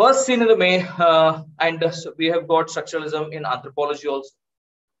 So first seen in the May, and we have got structuralism in anthropology also.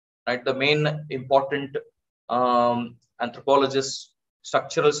 Right, the main important anthropologist,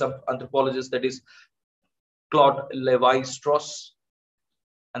 structural anthropologist, that is Claude Levi-Strauss,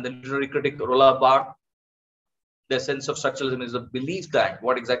 and the literary critic Roland Barthes. Their sense of structuralism is a belief that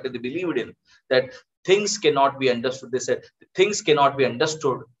what exactly they believed in, that things cannot be understood. They said things cannot be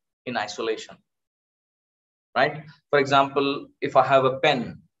understood in isolation. Right. For example, if I have a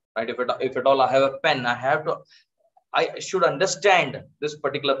pen, right, if at all I have a pen, I should understand this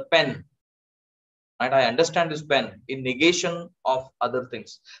particular pen. Right, I understand this pen in negation of other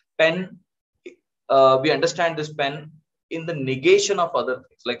things. Pen, we understand this pen in the negation of other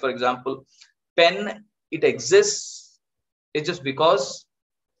things. Like, for example, pen, it exists, it's just because,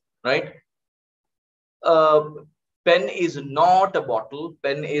 right? Pen is not a bottle,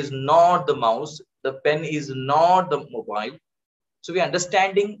 pen is not the mouse, the pen is not the mobile. So we are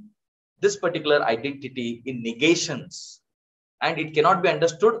understanding this particular identity in negations, and it cannot be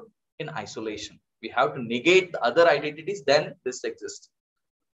understood in isolation. We have to negate the other identities, then this exists.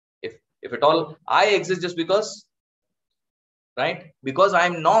 If at all I exist just because, right? Because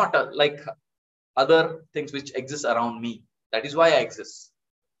I'm not like other things which exist around me. That is why I exist.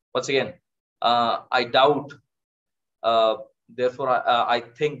 Once again, I doubt, therefore I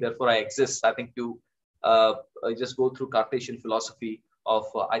think, therefore I exist. I think you just go through Cartesian philosophy of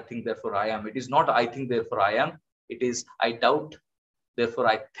I think, therefore I am. It is not I think, therefore I am. It is I doubt, therefore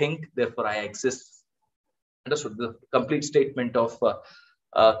I think, therefore I exist. Understood? The complete statement of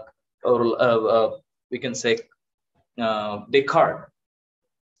we can say Descartes.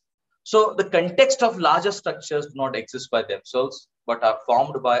 So the context of larger structures do not exist by themselves, but are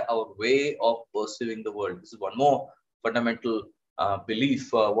formed by our way of perceiving the world. This is one more fundamental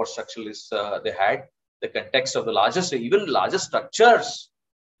belief what structuralists they had. The context of the largest, even larger structures,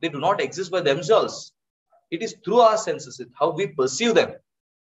 they do not exist by themselves. It is through our senses, how we perceive them,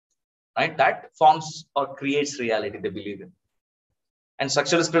 right? That forms or creates reality they believe in. And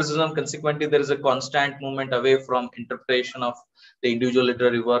structuralist criticism, consequently, there is a constant movement away from interpretation of the individual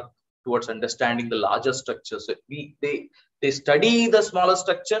literary work towards understanding the larger structures. So they study the smaller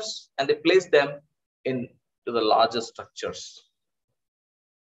structures and they place them into the larger structures.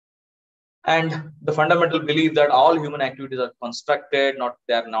 And the fundamental belief that all human activities are constructed,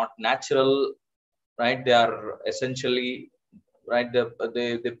 they are not natural, right? They are essentially, right?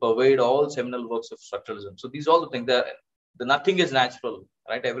 They pervade all seminal works of structuralism. So these all the things, nothing is natural,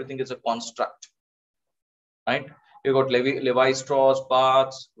 right? Everything is a construct, right? You got Levi-Strauss,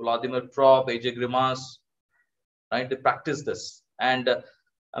 Barthes, Vladimir Trop, A.J. Grimas, right? They practice this. And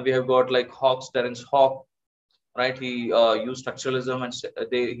we have got like Terence Hawke, right? He used structuralism and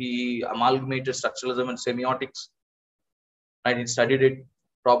he amalgamated structuralism and semiotics, right? He studied it.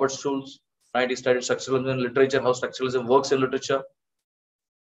 Robert Schulz, right? He studied structuralism in literature, how structuralism works in literature.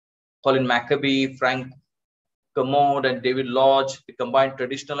 Colin Maccabee, Frank Kermode, and David Lodge, they combined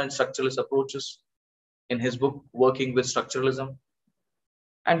traditional and structuralist approaches in his book, Working with Structuralism.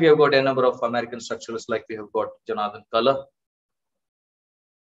 And we have got a number of American structuralists, like we have got Jonathan Culler,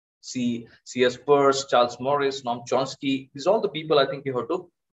 C.S. Peirce, Charles Morris, Noam Chomsky. These are all the people I think you have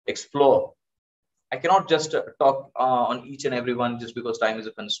to explore. I cannot just talk on each and every one just because time is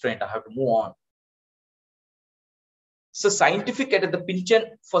a constraint. I have to move on. So for scientific categorization,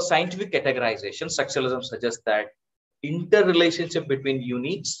 structuralism suggests that interrelationship between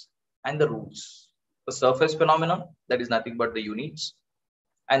unites and the rules. The surface phenomenon, that is nothing but the unites,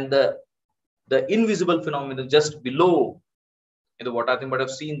 and the invisible phenomenon just below, what I think, but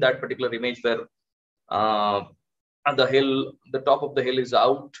I've seen that particular image where on the hill, the top of the hill is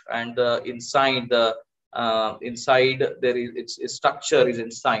out, and inside there is its structure is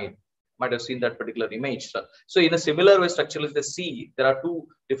inside. Might have seen that particular image. So in a similar way, structuralists, they see there are two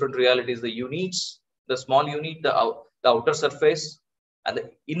different realities: the unites, the small unit, the outer surface, and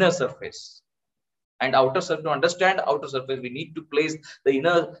the inner surface. And to understand outer surface, we need to place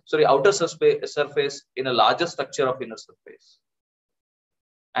the outer surface in a larger structure of inner surface.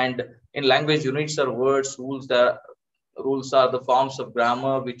 And in language, units are words, rules. The rules are the forms of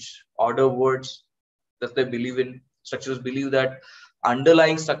grammar which order words. That they believe in. Structuralists believe that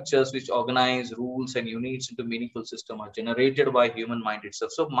underlying structures which organize rules and units into meaningful system are generated by human mind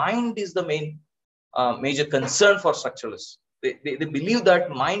itself. So mind is the main major concern for structuralists. They believe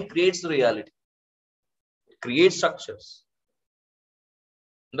that mind creates the reality, creates structures.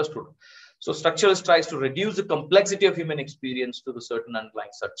 Understood? So structuralist tries to reduce the complexity of human experience to the certain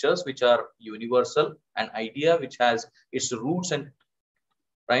underlying structures which are universal, an idea which has its roots and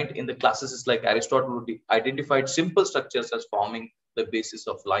right in the classicists like Aristotle identified simple structures as forming the basis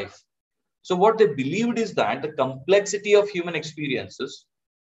of life. So what they believed is that the complexity of human experiences,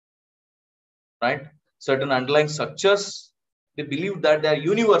 right, certain underlying structures, they believe that they are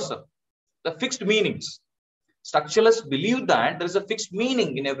universal, the fixed meanings. Structuralists believe that there is a fixed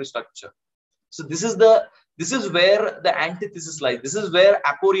meaning in every structure. So this is where the antithesis lies. This is where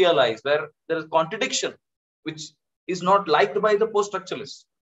aporia lies, where there is contradiction, which is not liked by the post-structuralists.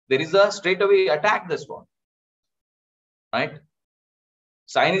 There is a straightaway attack this one, right?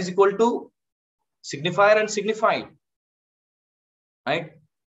 Sign is equal to signifier and signified, right?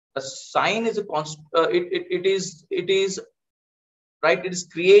 A sign is a constant. It is right. It is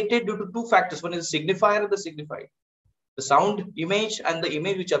created due to two factors. One is the signifier and the signified. The sound image and the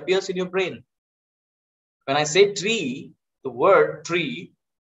image which appears in your brain. When I say tree, the word tree,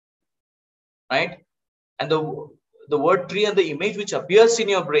 right, and the word tree and the image which appears in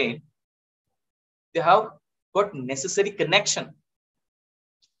your brain, they have got necessary connection.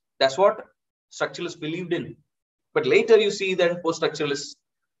 That's what structuralists believed in. But later you see that post-structuralists,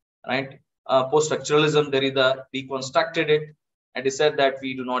 right, post-structuralism, Derrida deconstructed it and he said that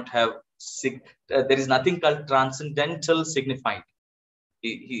we do not have, there is nothing called transcendental signified.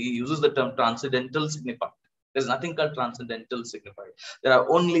 He uses the term transcendental signified. There's nothing called transcendental signified. There are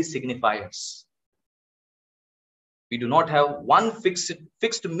only signifiers. We do not have one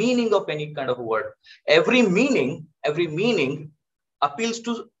fixed meaning of any kind of a word. Every meaning appeals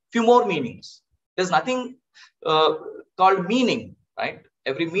to few more meanings. There's nothing called meaning, right?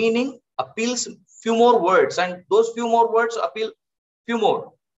 Every meaning appeals few more words, and those few more words appeal few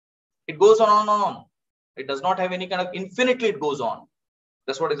more. It goes on and on. It does not have any kind of infinitely. It goes on.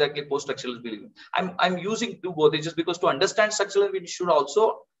 That's what exactly post-structuralists believe. I'm using two both just because to understand structuralism, we should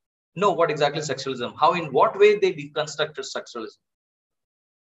also know what exactly structuralism, how in what way they deconstructed structuralism,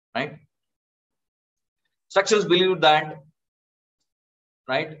 right? Structuralists believe that,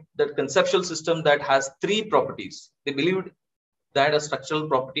 right, that conceptual system that has three properties. They believed that a structural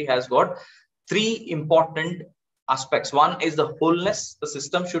property has got three important aspects. One is the wholeness. The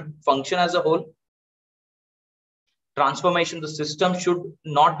system should function as a whole. Transformation, the system should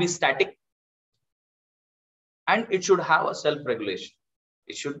not be static, and it should have a self-regulation.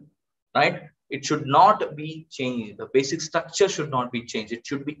 It should, right? It should not be changed. The basic structure should not be changed. It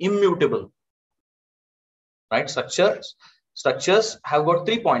should be immutable, right? Structures have got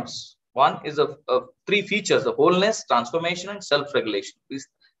 3 points. One is of three features: the wholeness, transformation, and self-regulation. These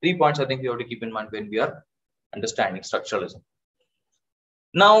 3 points I think we have to keep in mind when we are understanding structuralism.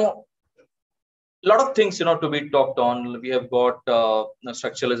 Now, a lot of things, to be talked on. We have got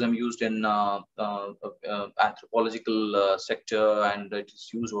structuralism used in anthropological sector, and it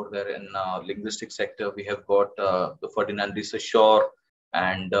is used over there in linguistic sector. We have got the Ferdinand de Saussure,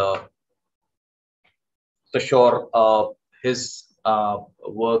 and Saussure, his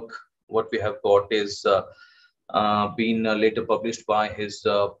work, what we have got is been later published by his,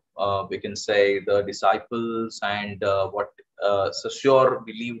 we can say, the disciples, and what Saussure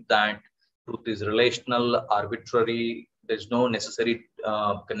believed that truth is relational, arbitrary. There's no necessary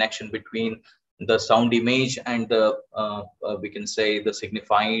connection between the sound image and the, we can say, the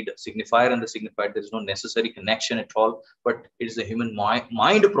signifier and the signified. There's no necessary connection at all, but it is the human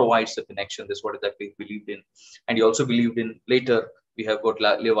mind provides the connection. That's what exactly he believed in. And he also believed in, later, we have got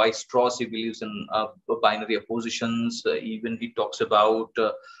Levi Strauss. He believes in binary oppositions. Even he talks about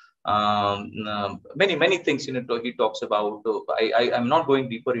many things in it. He talks about, I'm not going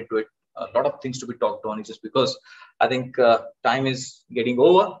deeper into it. A lot of things to be talked on, just because I think time is getting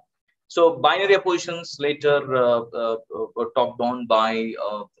over. So binary oppositions later were talked on by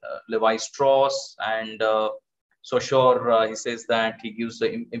Levi Strauss, and Saussure, he says that he gives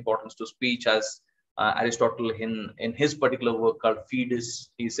the importance to speech, as Aristotle in his particular work called Fides,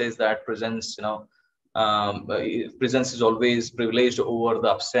 he says that presence, presence is always privileged over the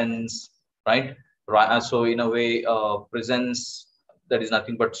absence, right? So in a way, presence, that is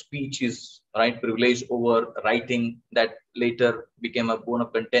nothing but speech is, right, privileged over writing. That later became a bone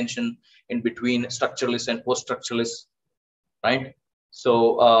of contention in between structuralists and post-structuralists, right?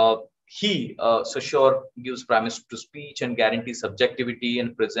 So Saussure gives premise to speech and guarantees subjectivity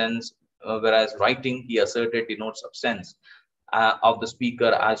and presence, whereas writing, he asserted, denotes substance of the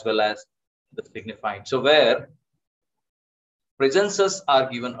speaker as well as the signified. So where presences are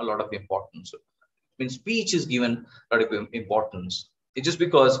given a lot of importance. When speech is given a lot of importance, it's just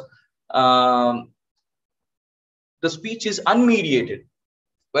because the speech is unmediated,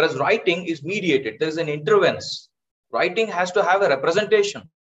 whereas writing is mediated. There is an interference. Writing has to have a representation.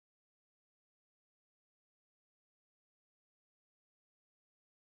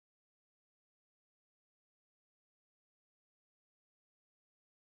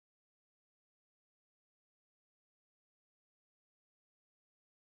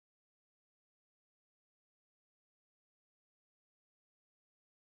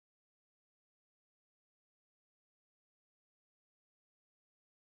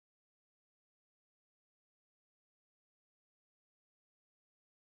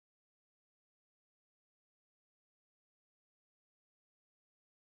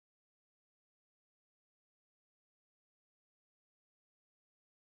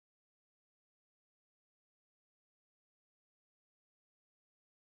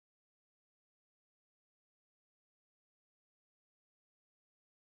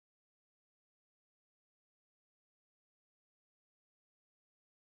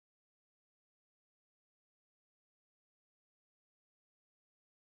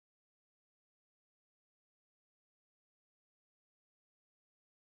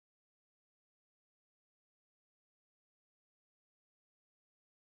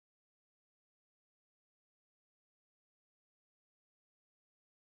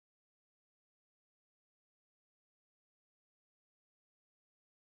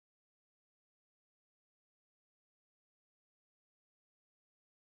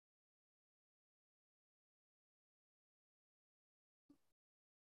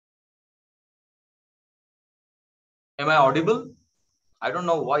 Am I audible? I don't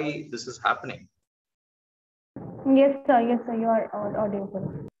know why this is happening. Yes, sir. Yes, sir. You are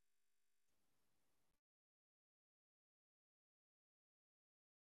audible.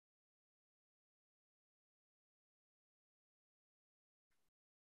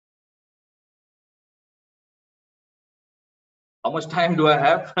 How much time do I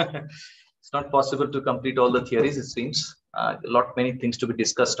have? It's not possible to complete all the theories, it seems. Many things to be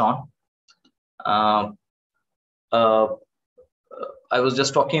discussed on. Uh, uh, I was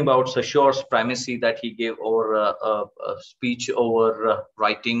just talking about Saussure's primacy that he gave over a speech over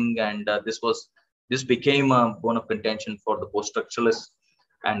writing, and this became a bone of contention for the post-structuralists.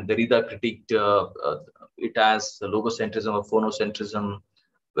 And Derrida critiqued it as logocentrism or phonocentrism,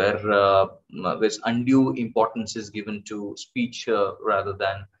 where undue importance is given to speech rather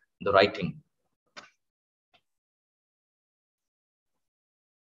than the writing.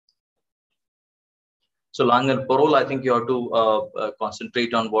 So langue and parole, I think you have to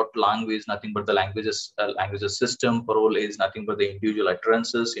concentrate on what langue is nothing but the languages system. Parole is nothing but the individual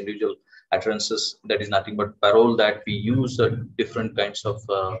utterances. That is nothing but parole that we use different kinds of,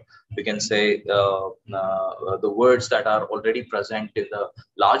 we can say, the words that are already present in the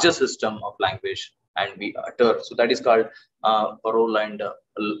larger system of language and we utter. So that is called parole, and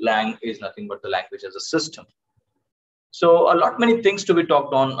lang is nothing but the language as a system. So many things to be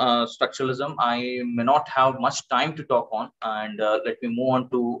talked on structuralism. I may not have much time to talk on, and let me move on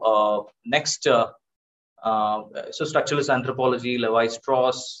to next. So structuralist anthropology,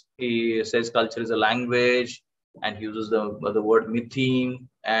 Levi-Strauss, he says culture is a language, and he uses the word mytheme,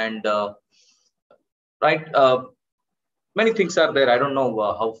 and many things are there. I don't know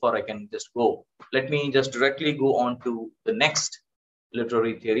how far I can just go. Let me just directly go on to the next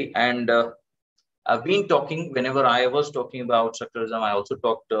literary theory, and I've been talking, whenever I was talking about structuralism, I also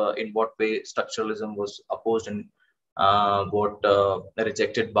talked in what way structuralism was opposed and got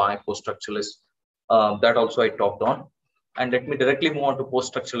rejected by post-structuralists. That also I talked on. And let me directly move on to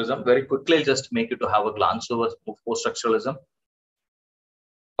post-structuralism. Very quickly, I'll just make you to have a glance over post-structuralism.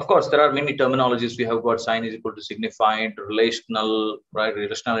 Of course, there are many terminologies. We have got sign is equal to signified, relational, right?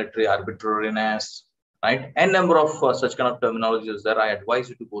 Relationality, arbitrariness, right? N number of such kind of terminologies that I advise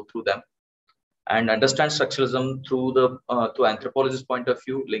you to go through them and understand structuralism through the through anthropologist point of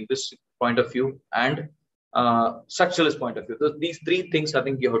view, linguistic point of view, and structuralist point of view. So these three things I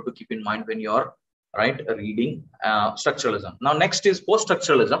think you have to keep in mind when you're reading structuralism. Now next is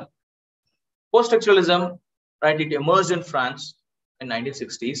post-structuralism. Post-structuralism, it emerged in France in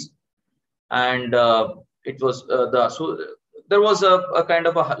 1960s, and it was there was a kind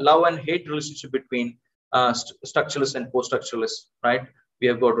of a love and hate relationship between structuralists and post-structuralists, right? We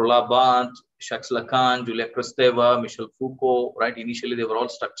have got Roland Barthes, Jacques Lacan, Julia Kristeva, Michel Foucault, right? Initially, they were all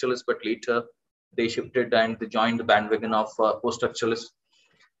structuralists, but later they shifted and they joined the bandwagon of post-structuralists.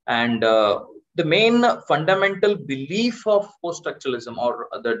 And the main fundamental belief of post-structuralism, or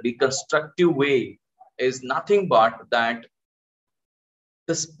the deconstructive way, is nothing but that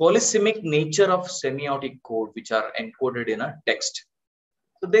this polysemic nature of semiotic code which are encoded in a text.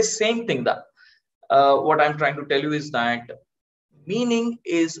 So this same thing, that what I'm trying to tell you is that meaning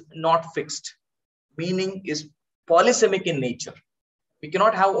is not fixed. Meaning is polysemic in nature. We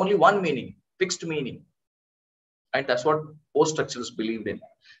cannot have only one meaning, fixed meaning. Right? That's what post-structuralists believed in.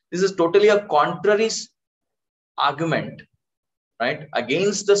 This is totally a contrary argument, right,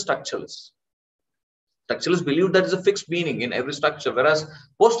 against the structuralists. Structuralists believe that is a fixed meaning in every structure, whereas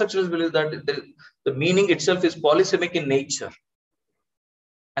post-structuralists believe that the meaning itself is polysemic in nature.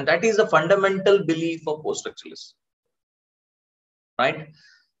 And that is the fundamental belief of post-structuralists. Right?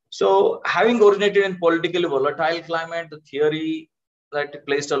 So, having originated in politically volatile climate, the theory that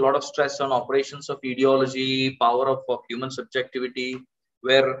placed a lot of stress on operations of ideology, power of human subjectivity,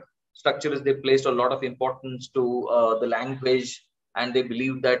 where structuralists, they placed a lot of importance to the language, and they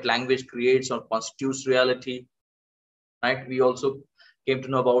believed that language creates or constitutes reality. Right? We also came to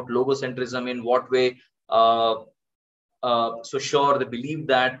know about logocentrism, in what way. So sure, they believe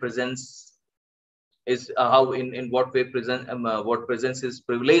that presence is how in what way what presence is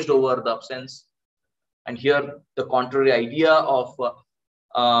privileged over the absence. And here the contrary idea of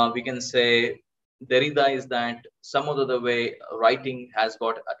we can say Derrida is that some other way writing has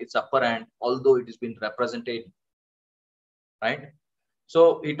got its upper hand, although it has been represented. Right?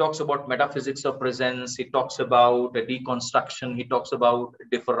 So he talks about metaphysics of presence, he talks about the deconstruction, he talks about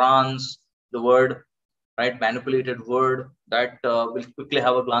difference, the word, right, manipulated word, that we'll quickly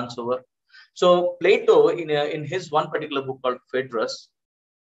have a glance over. So Plato, in his one particular book called Phaedrus,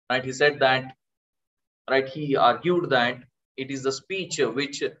 right, he said that, right, he argued that it is the speech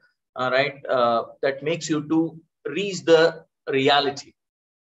which, that makes you to reach the reality.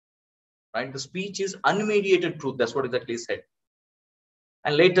 Right, the speech is unmediated truth. That's what exactly he said.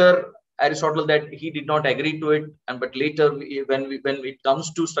 And later Aristotle, that he did not agree to it, and but later when it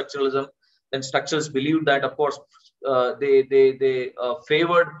comes to structuralism, then structuralists believed that, of course, they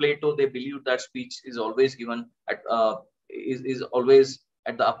favored Plato. They believed that speech is always given at is always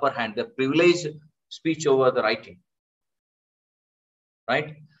at the upper hand, the privileged speech over the writing.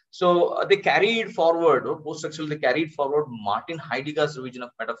 Right? So they carried forward, or post-structural, they carried forward Martin Heidegger's revision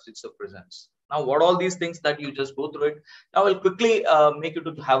of metaphysics of presence. Now, what all these things that you just go through it. Now, I'll quickly make you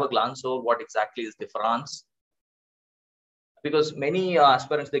to have a glance over what exactly is difference, because many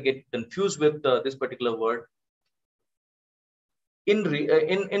aspirants, they get confused with this particular word.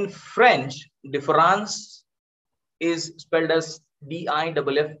 In French, difference is spelled as D-I-F-F-E-R-E-R.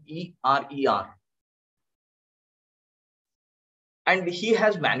 And he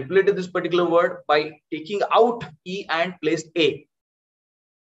has manipulated this particular word by taking out E and placed A.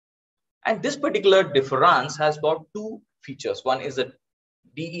 And this particular difference has got two features. One is a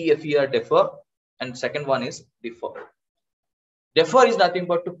D-E-F-E-R, defer, and second one is defer. Defer is nothing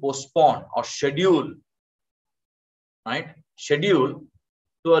but to postpone or schedule, right? Schedule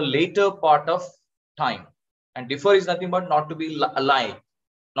to a later part of time. And defer is nothing but not to be alike,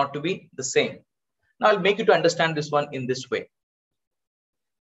 not to be the same. Now, I'll make you to understand this one in this way.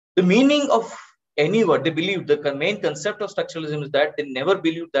 The meaning of any word, they believe the main concept of structuralism is that they never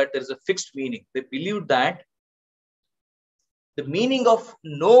believe that there is a fixed meaning. They believe that the meaning of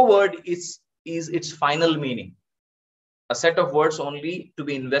no word is its final meaning. A set of words only to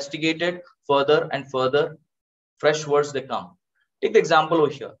be investigated further and further. Fresh words, they come. Take the example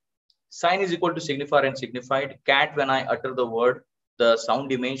over here. Sign is equal to signifier and signified. Cat, when I utter the word, the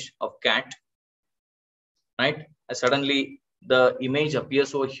sound image of cat, right? Suddenly, the image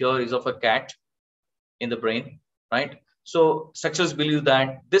appears over here is of a cat in the brain, right? So structuralists believe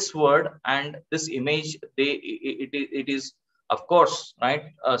that this word and this image, it is, of course,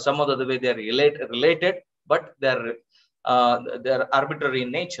 right, some other way they are related, but they're arbitrary in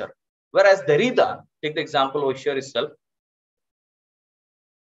nature. Whereas Derrida, take the example over here itself,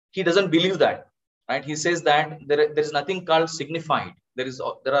 he doesn't believe that, right? He says that there is nothing called signified. There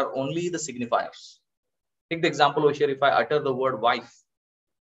are only the signifiers. Take the example over here. If I utter the word wife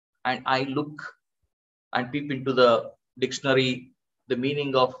and I look and peep into the dictionary, the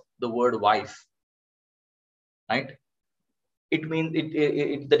meaning of the word wife, right? It means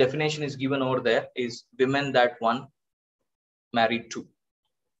the definition is given over there is women that one married to.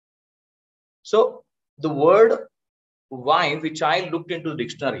 So the word wife, which I looked into the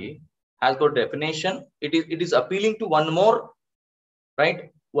dictionary, has got definition. It is appealing to one more,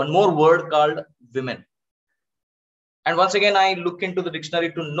 right? One more word called women. And once again, I look into the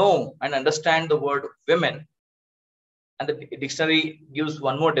dictionary to know and understand the word women. and the dictionary gives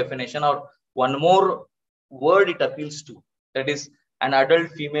one more definition or one more word it appeals to, that is an adult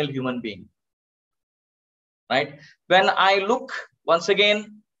female human being, right? When I look once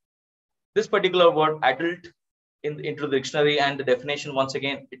again this particular word adult into the dictionary, and the definition once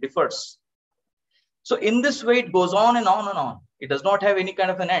again it differs. So in this way it goes on and on and on. It does not have any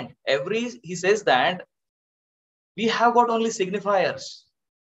kind of an end. He says that we have got only signifiers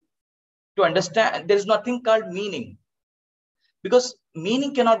to understand. There is nothing called meaning, because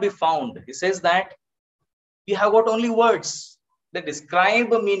meaning cannot be found. He says that we have got only words that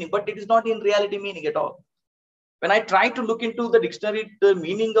describe a meaning, but it is not in reality meaning at all. When I try to look into the dictionary, the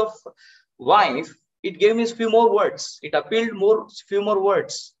meaning of wife, it gave me few more words. It appealed few more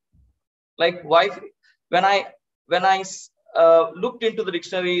words. Like wife, when I looked into the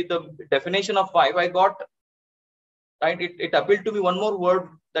dictionary, the definition of wife, I got, right, it appealed to me one more word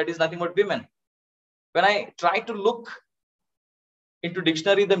that is nothing but women. When I try to look into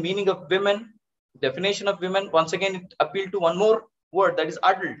dictionary, the meaning of women, definition of women, once again it appealed to one more word, that is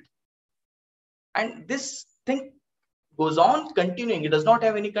adult. And this thing goes on continuing. It does not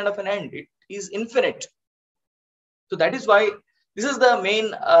have any kind of an end. It is infinite. So that is why this is the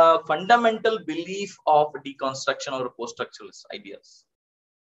main fundamental belief of deconstruction or post-structuralist ideas.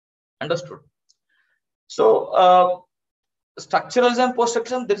 Understood? So structuralism and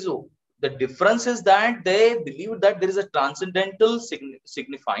post-structuralism, the difference is that they believe that there is a transcendental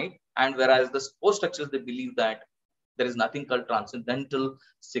signified, and whereas the post-structuralists, they believe that there is nothing called transcendental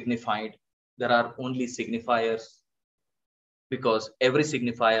signified. There are only signifiers, because every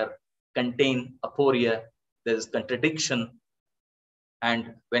signifier contains aporia. There is contradiction,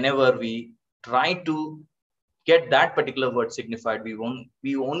 and whenever we try to get that particular word signified,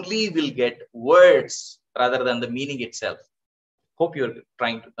 we only will get words rather than the meaning itself. Hope you're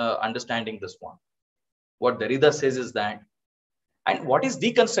trying to understanding this one. What Derrida says is that, and what is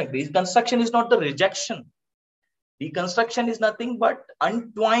deconstruction? Deconstruction is not the rejection. Deconstruction is nothing but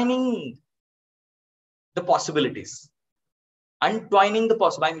untwining the possibilities. Untwining the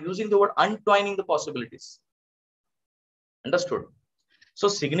possible. I'm using the word untwining the possibilities. Understood? So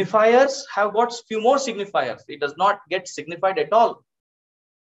signifiers have got few more signifiers. It does not get signified at all.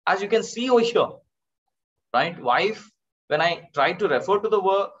 As you can see over here, right? Wife, when I try to refer to the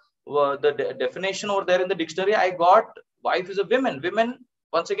word, the definition over there in the dictionary, I got wife is a woman. Women,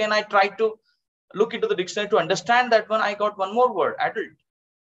 once again, I tried to look into the dictionary to understand that one. I got one more word, adult.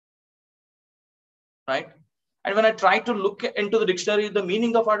 Right? And when I try to look into the dictionary, the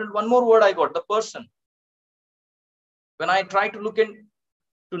meaning of adult, one more word I got, the person. When I try to look in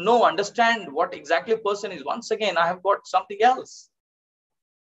to understand what exactly a person is, once again, I have got something else.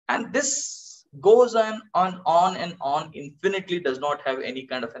 And this goes on and on infinitely, does not have any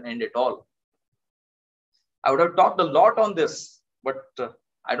kind of an end at all. I would have talked a lot on this, but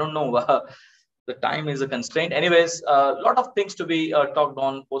I don't know. The time is a constraint. Anyways, a lot of things to be talked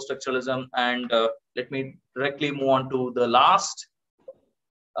on post-structuralism, and let me directly move on to the last.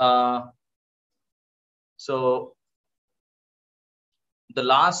 So the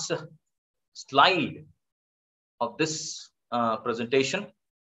last slide of this presentation.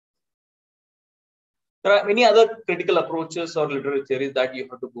 There are many other critical approaches or literary theories that you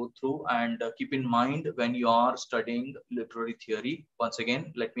have to go through and keep in mind when you are studying literary theory. Once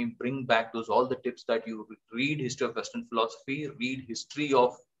again, let me bring back all the tips that you read history of Western philosophy, read history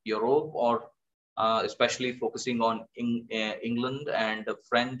of Europe, or especially focusing on England and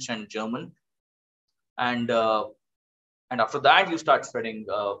French and German. And after that, you start studying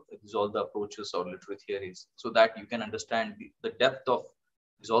all the approaches or literary theories, so that you can understand the depth of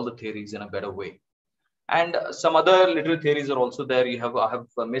all the theories in a better way. And some other literary theories are also there. I have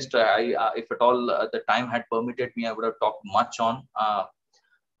missed. If at all the time had permitted me, I would have talked much on.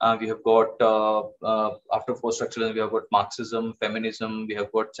 We have got after post-structuralism, we have got Marxism, feminism. We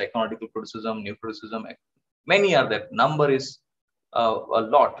have got psychoanalytical criticism, new criticism. Many are there. Number is a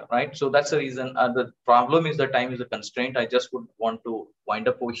lot, right? So that's the reason. The problem is the time is a constraint. I just would want to wind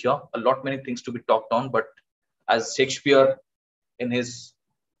up over here. Many things to be talked on, but as Shakespeare in his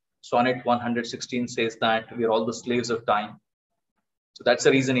Sonnet 116 says that we are all the slaves of time. So that's the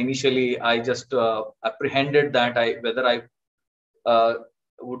reason initially I just apprehended that whether I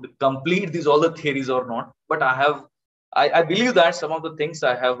would complete all the theories or not. But I believe that some of the things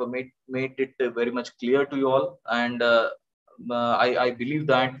I have made it very much clear to you all. And I believe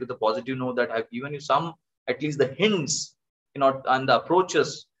that with a positive note that I've given you some, at least the hints, and the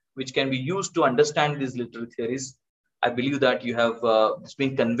approaches which can be used to understand these literary theories. I believe that you have it's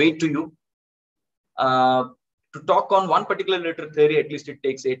been conveyed to you. To talk on one particular literary theory, at least it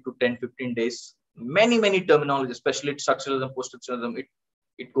takes 8 to 10, 15 days. many terminology, especially structuralism, post-structuralism.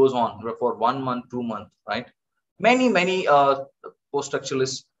 It goes on for 1 month, 2 months, right? Many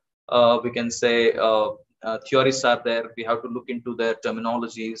post-structuralists, we can say, theorists are there. We have to look into their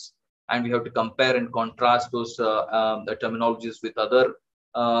terminologies, and we have to compare and contrast those the terminologies with other,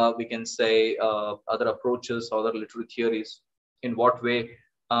 we can say, other approaches, other literary theories, in what way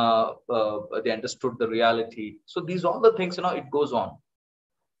they understood the reality. So these are the things, it goes on.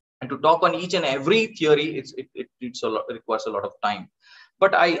 And to talk on each and every theory, it requires a lot of time.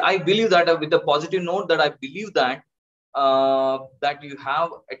 But I believe that, with a positive note, that I believe that that you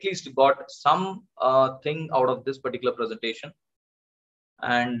have at least got some thing out of this particular presentation.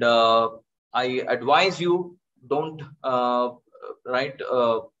 And I advise you, don't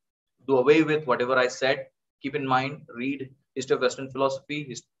do away with whatever I said. Keep in mind, read history of Western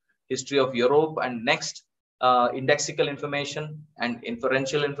philosophy, history of Europe, and next indexical information and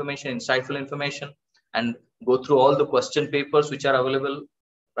inferential information, insightful information, and go through all the question papers which are available,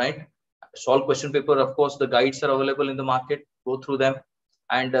 right? Solve question paper, of course, the guides are available in the market. Go through them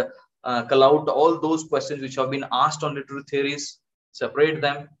and call out all those questions which have been asked on literary theories, separate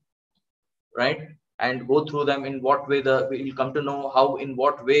them, right? And go through them, in what way we'll come to know how, in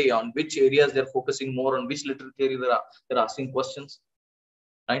what way, on which areas they're focusing more, on which literary theory they're asking questions,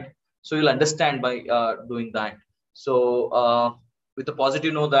 right? So you'll understand by doing that. So with a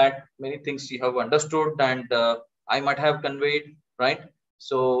positive note that many things you have understood and I might have conveyed, right?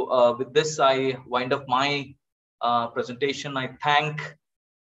 So with this, I wind up my presentation. I thank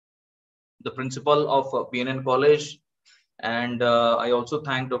the principal of B.N.N.College, and I also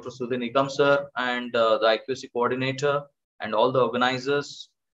thank Dr. Sudhir Nigam sir and the IQAC coordinator and all the organizers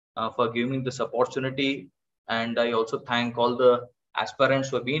for giving me this opportunity. And I also thank all the aspirants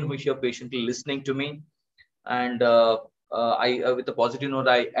who have been here patiently listening to me. And with a positive note,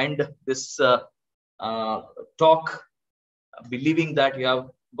 I end this talk believing that you have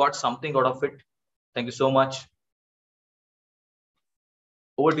got something out of it. Thank you so much.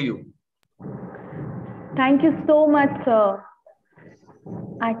 Over to you. Thank you so much, sir.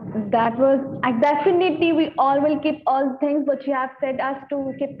 That was definitely, we all will keep all the things which you have said us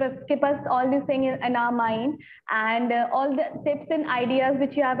to keep us all these things in our mind, and all the tips and ideas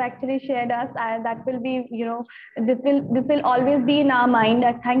which you have actually shared us, and that will be, this will always be in our mind.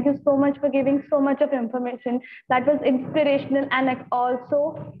 Thank you so much for giving so much of information that was inspirational and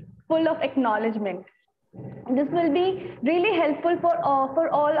also full of acknowledgement. This will be really helpful for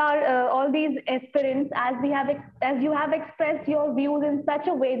all our all these aspirants, as you have expressed your views in such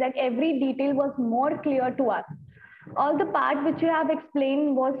a way that every detail was more clear to us. All the part which you have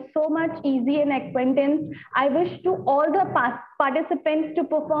explained was so much easy and acquaintance. I wish to all the participants to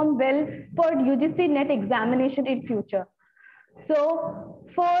perform well for UGC NET examination in future. So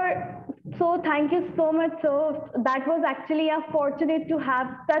thank you so much. So that was actually a fortunate to have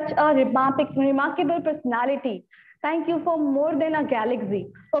such a remarkable personality. Thank you for more than a galaxy,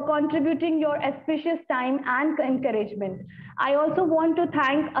 for contributing your auspicious time and encouragement. I also want to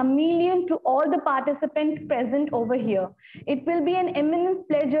thank a million to all the participants present over here. It will be an immense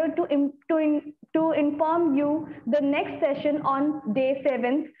pleasure to inform you the next session on day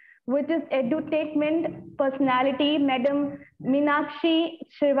 7th, which is Edutainment Personality, Madam Meenakshi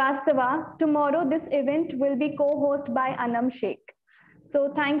Srivastava. Tomorrow, this event will be co-hosted by Anam Sheikh.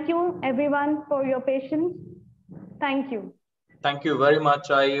 So thank you, everyone, for your patience. Thank you. Thank you very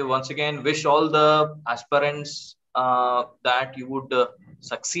much. I once again wish all the aspirants that you would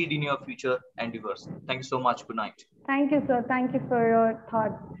succeed in your future endeavors. Thank you so much. Good night. Thank you, sir. Thank you for your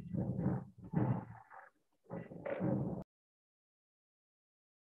thoughts.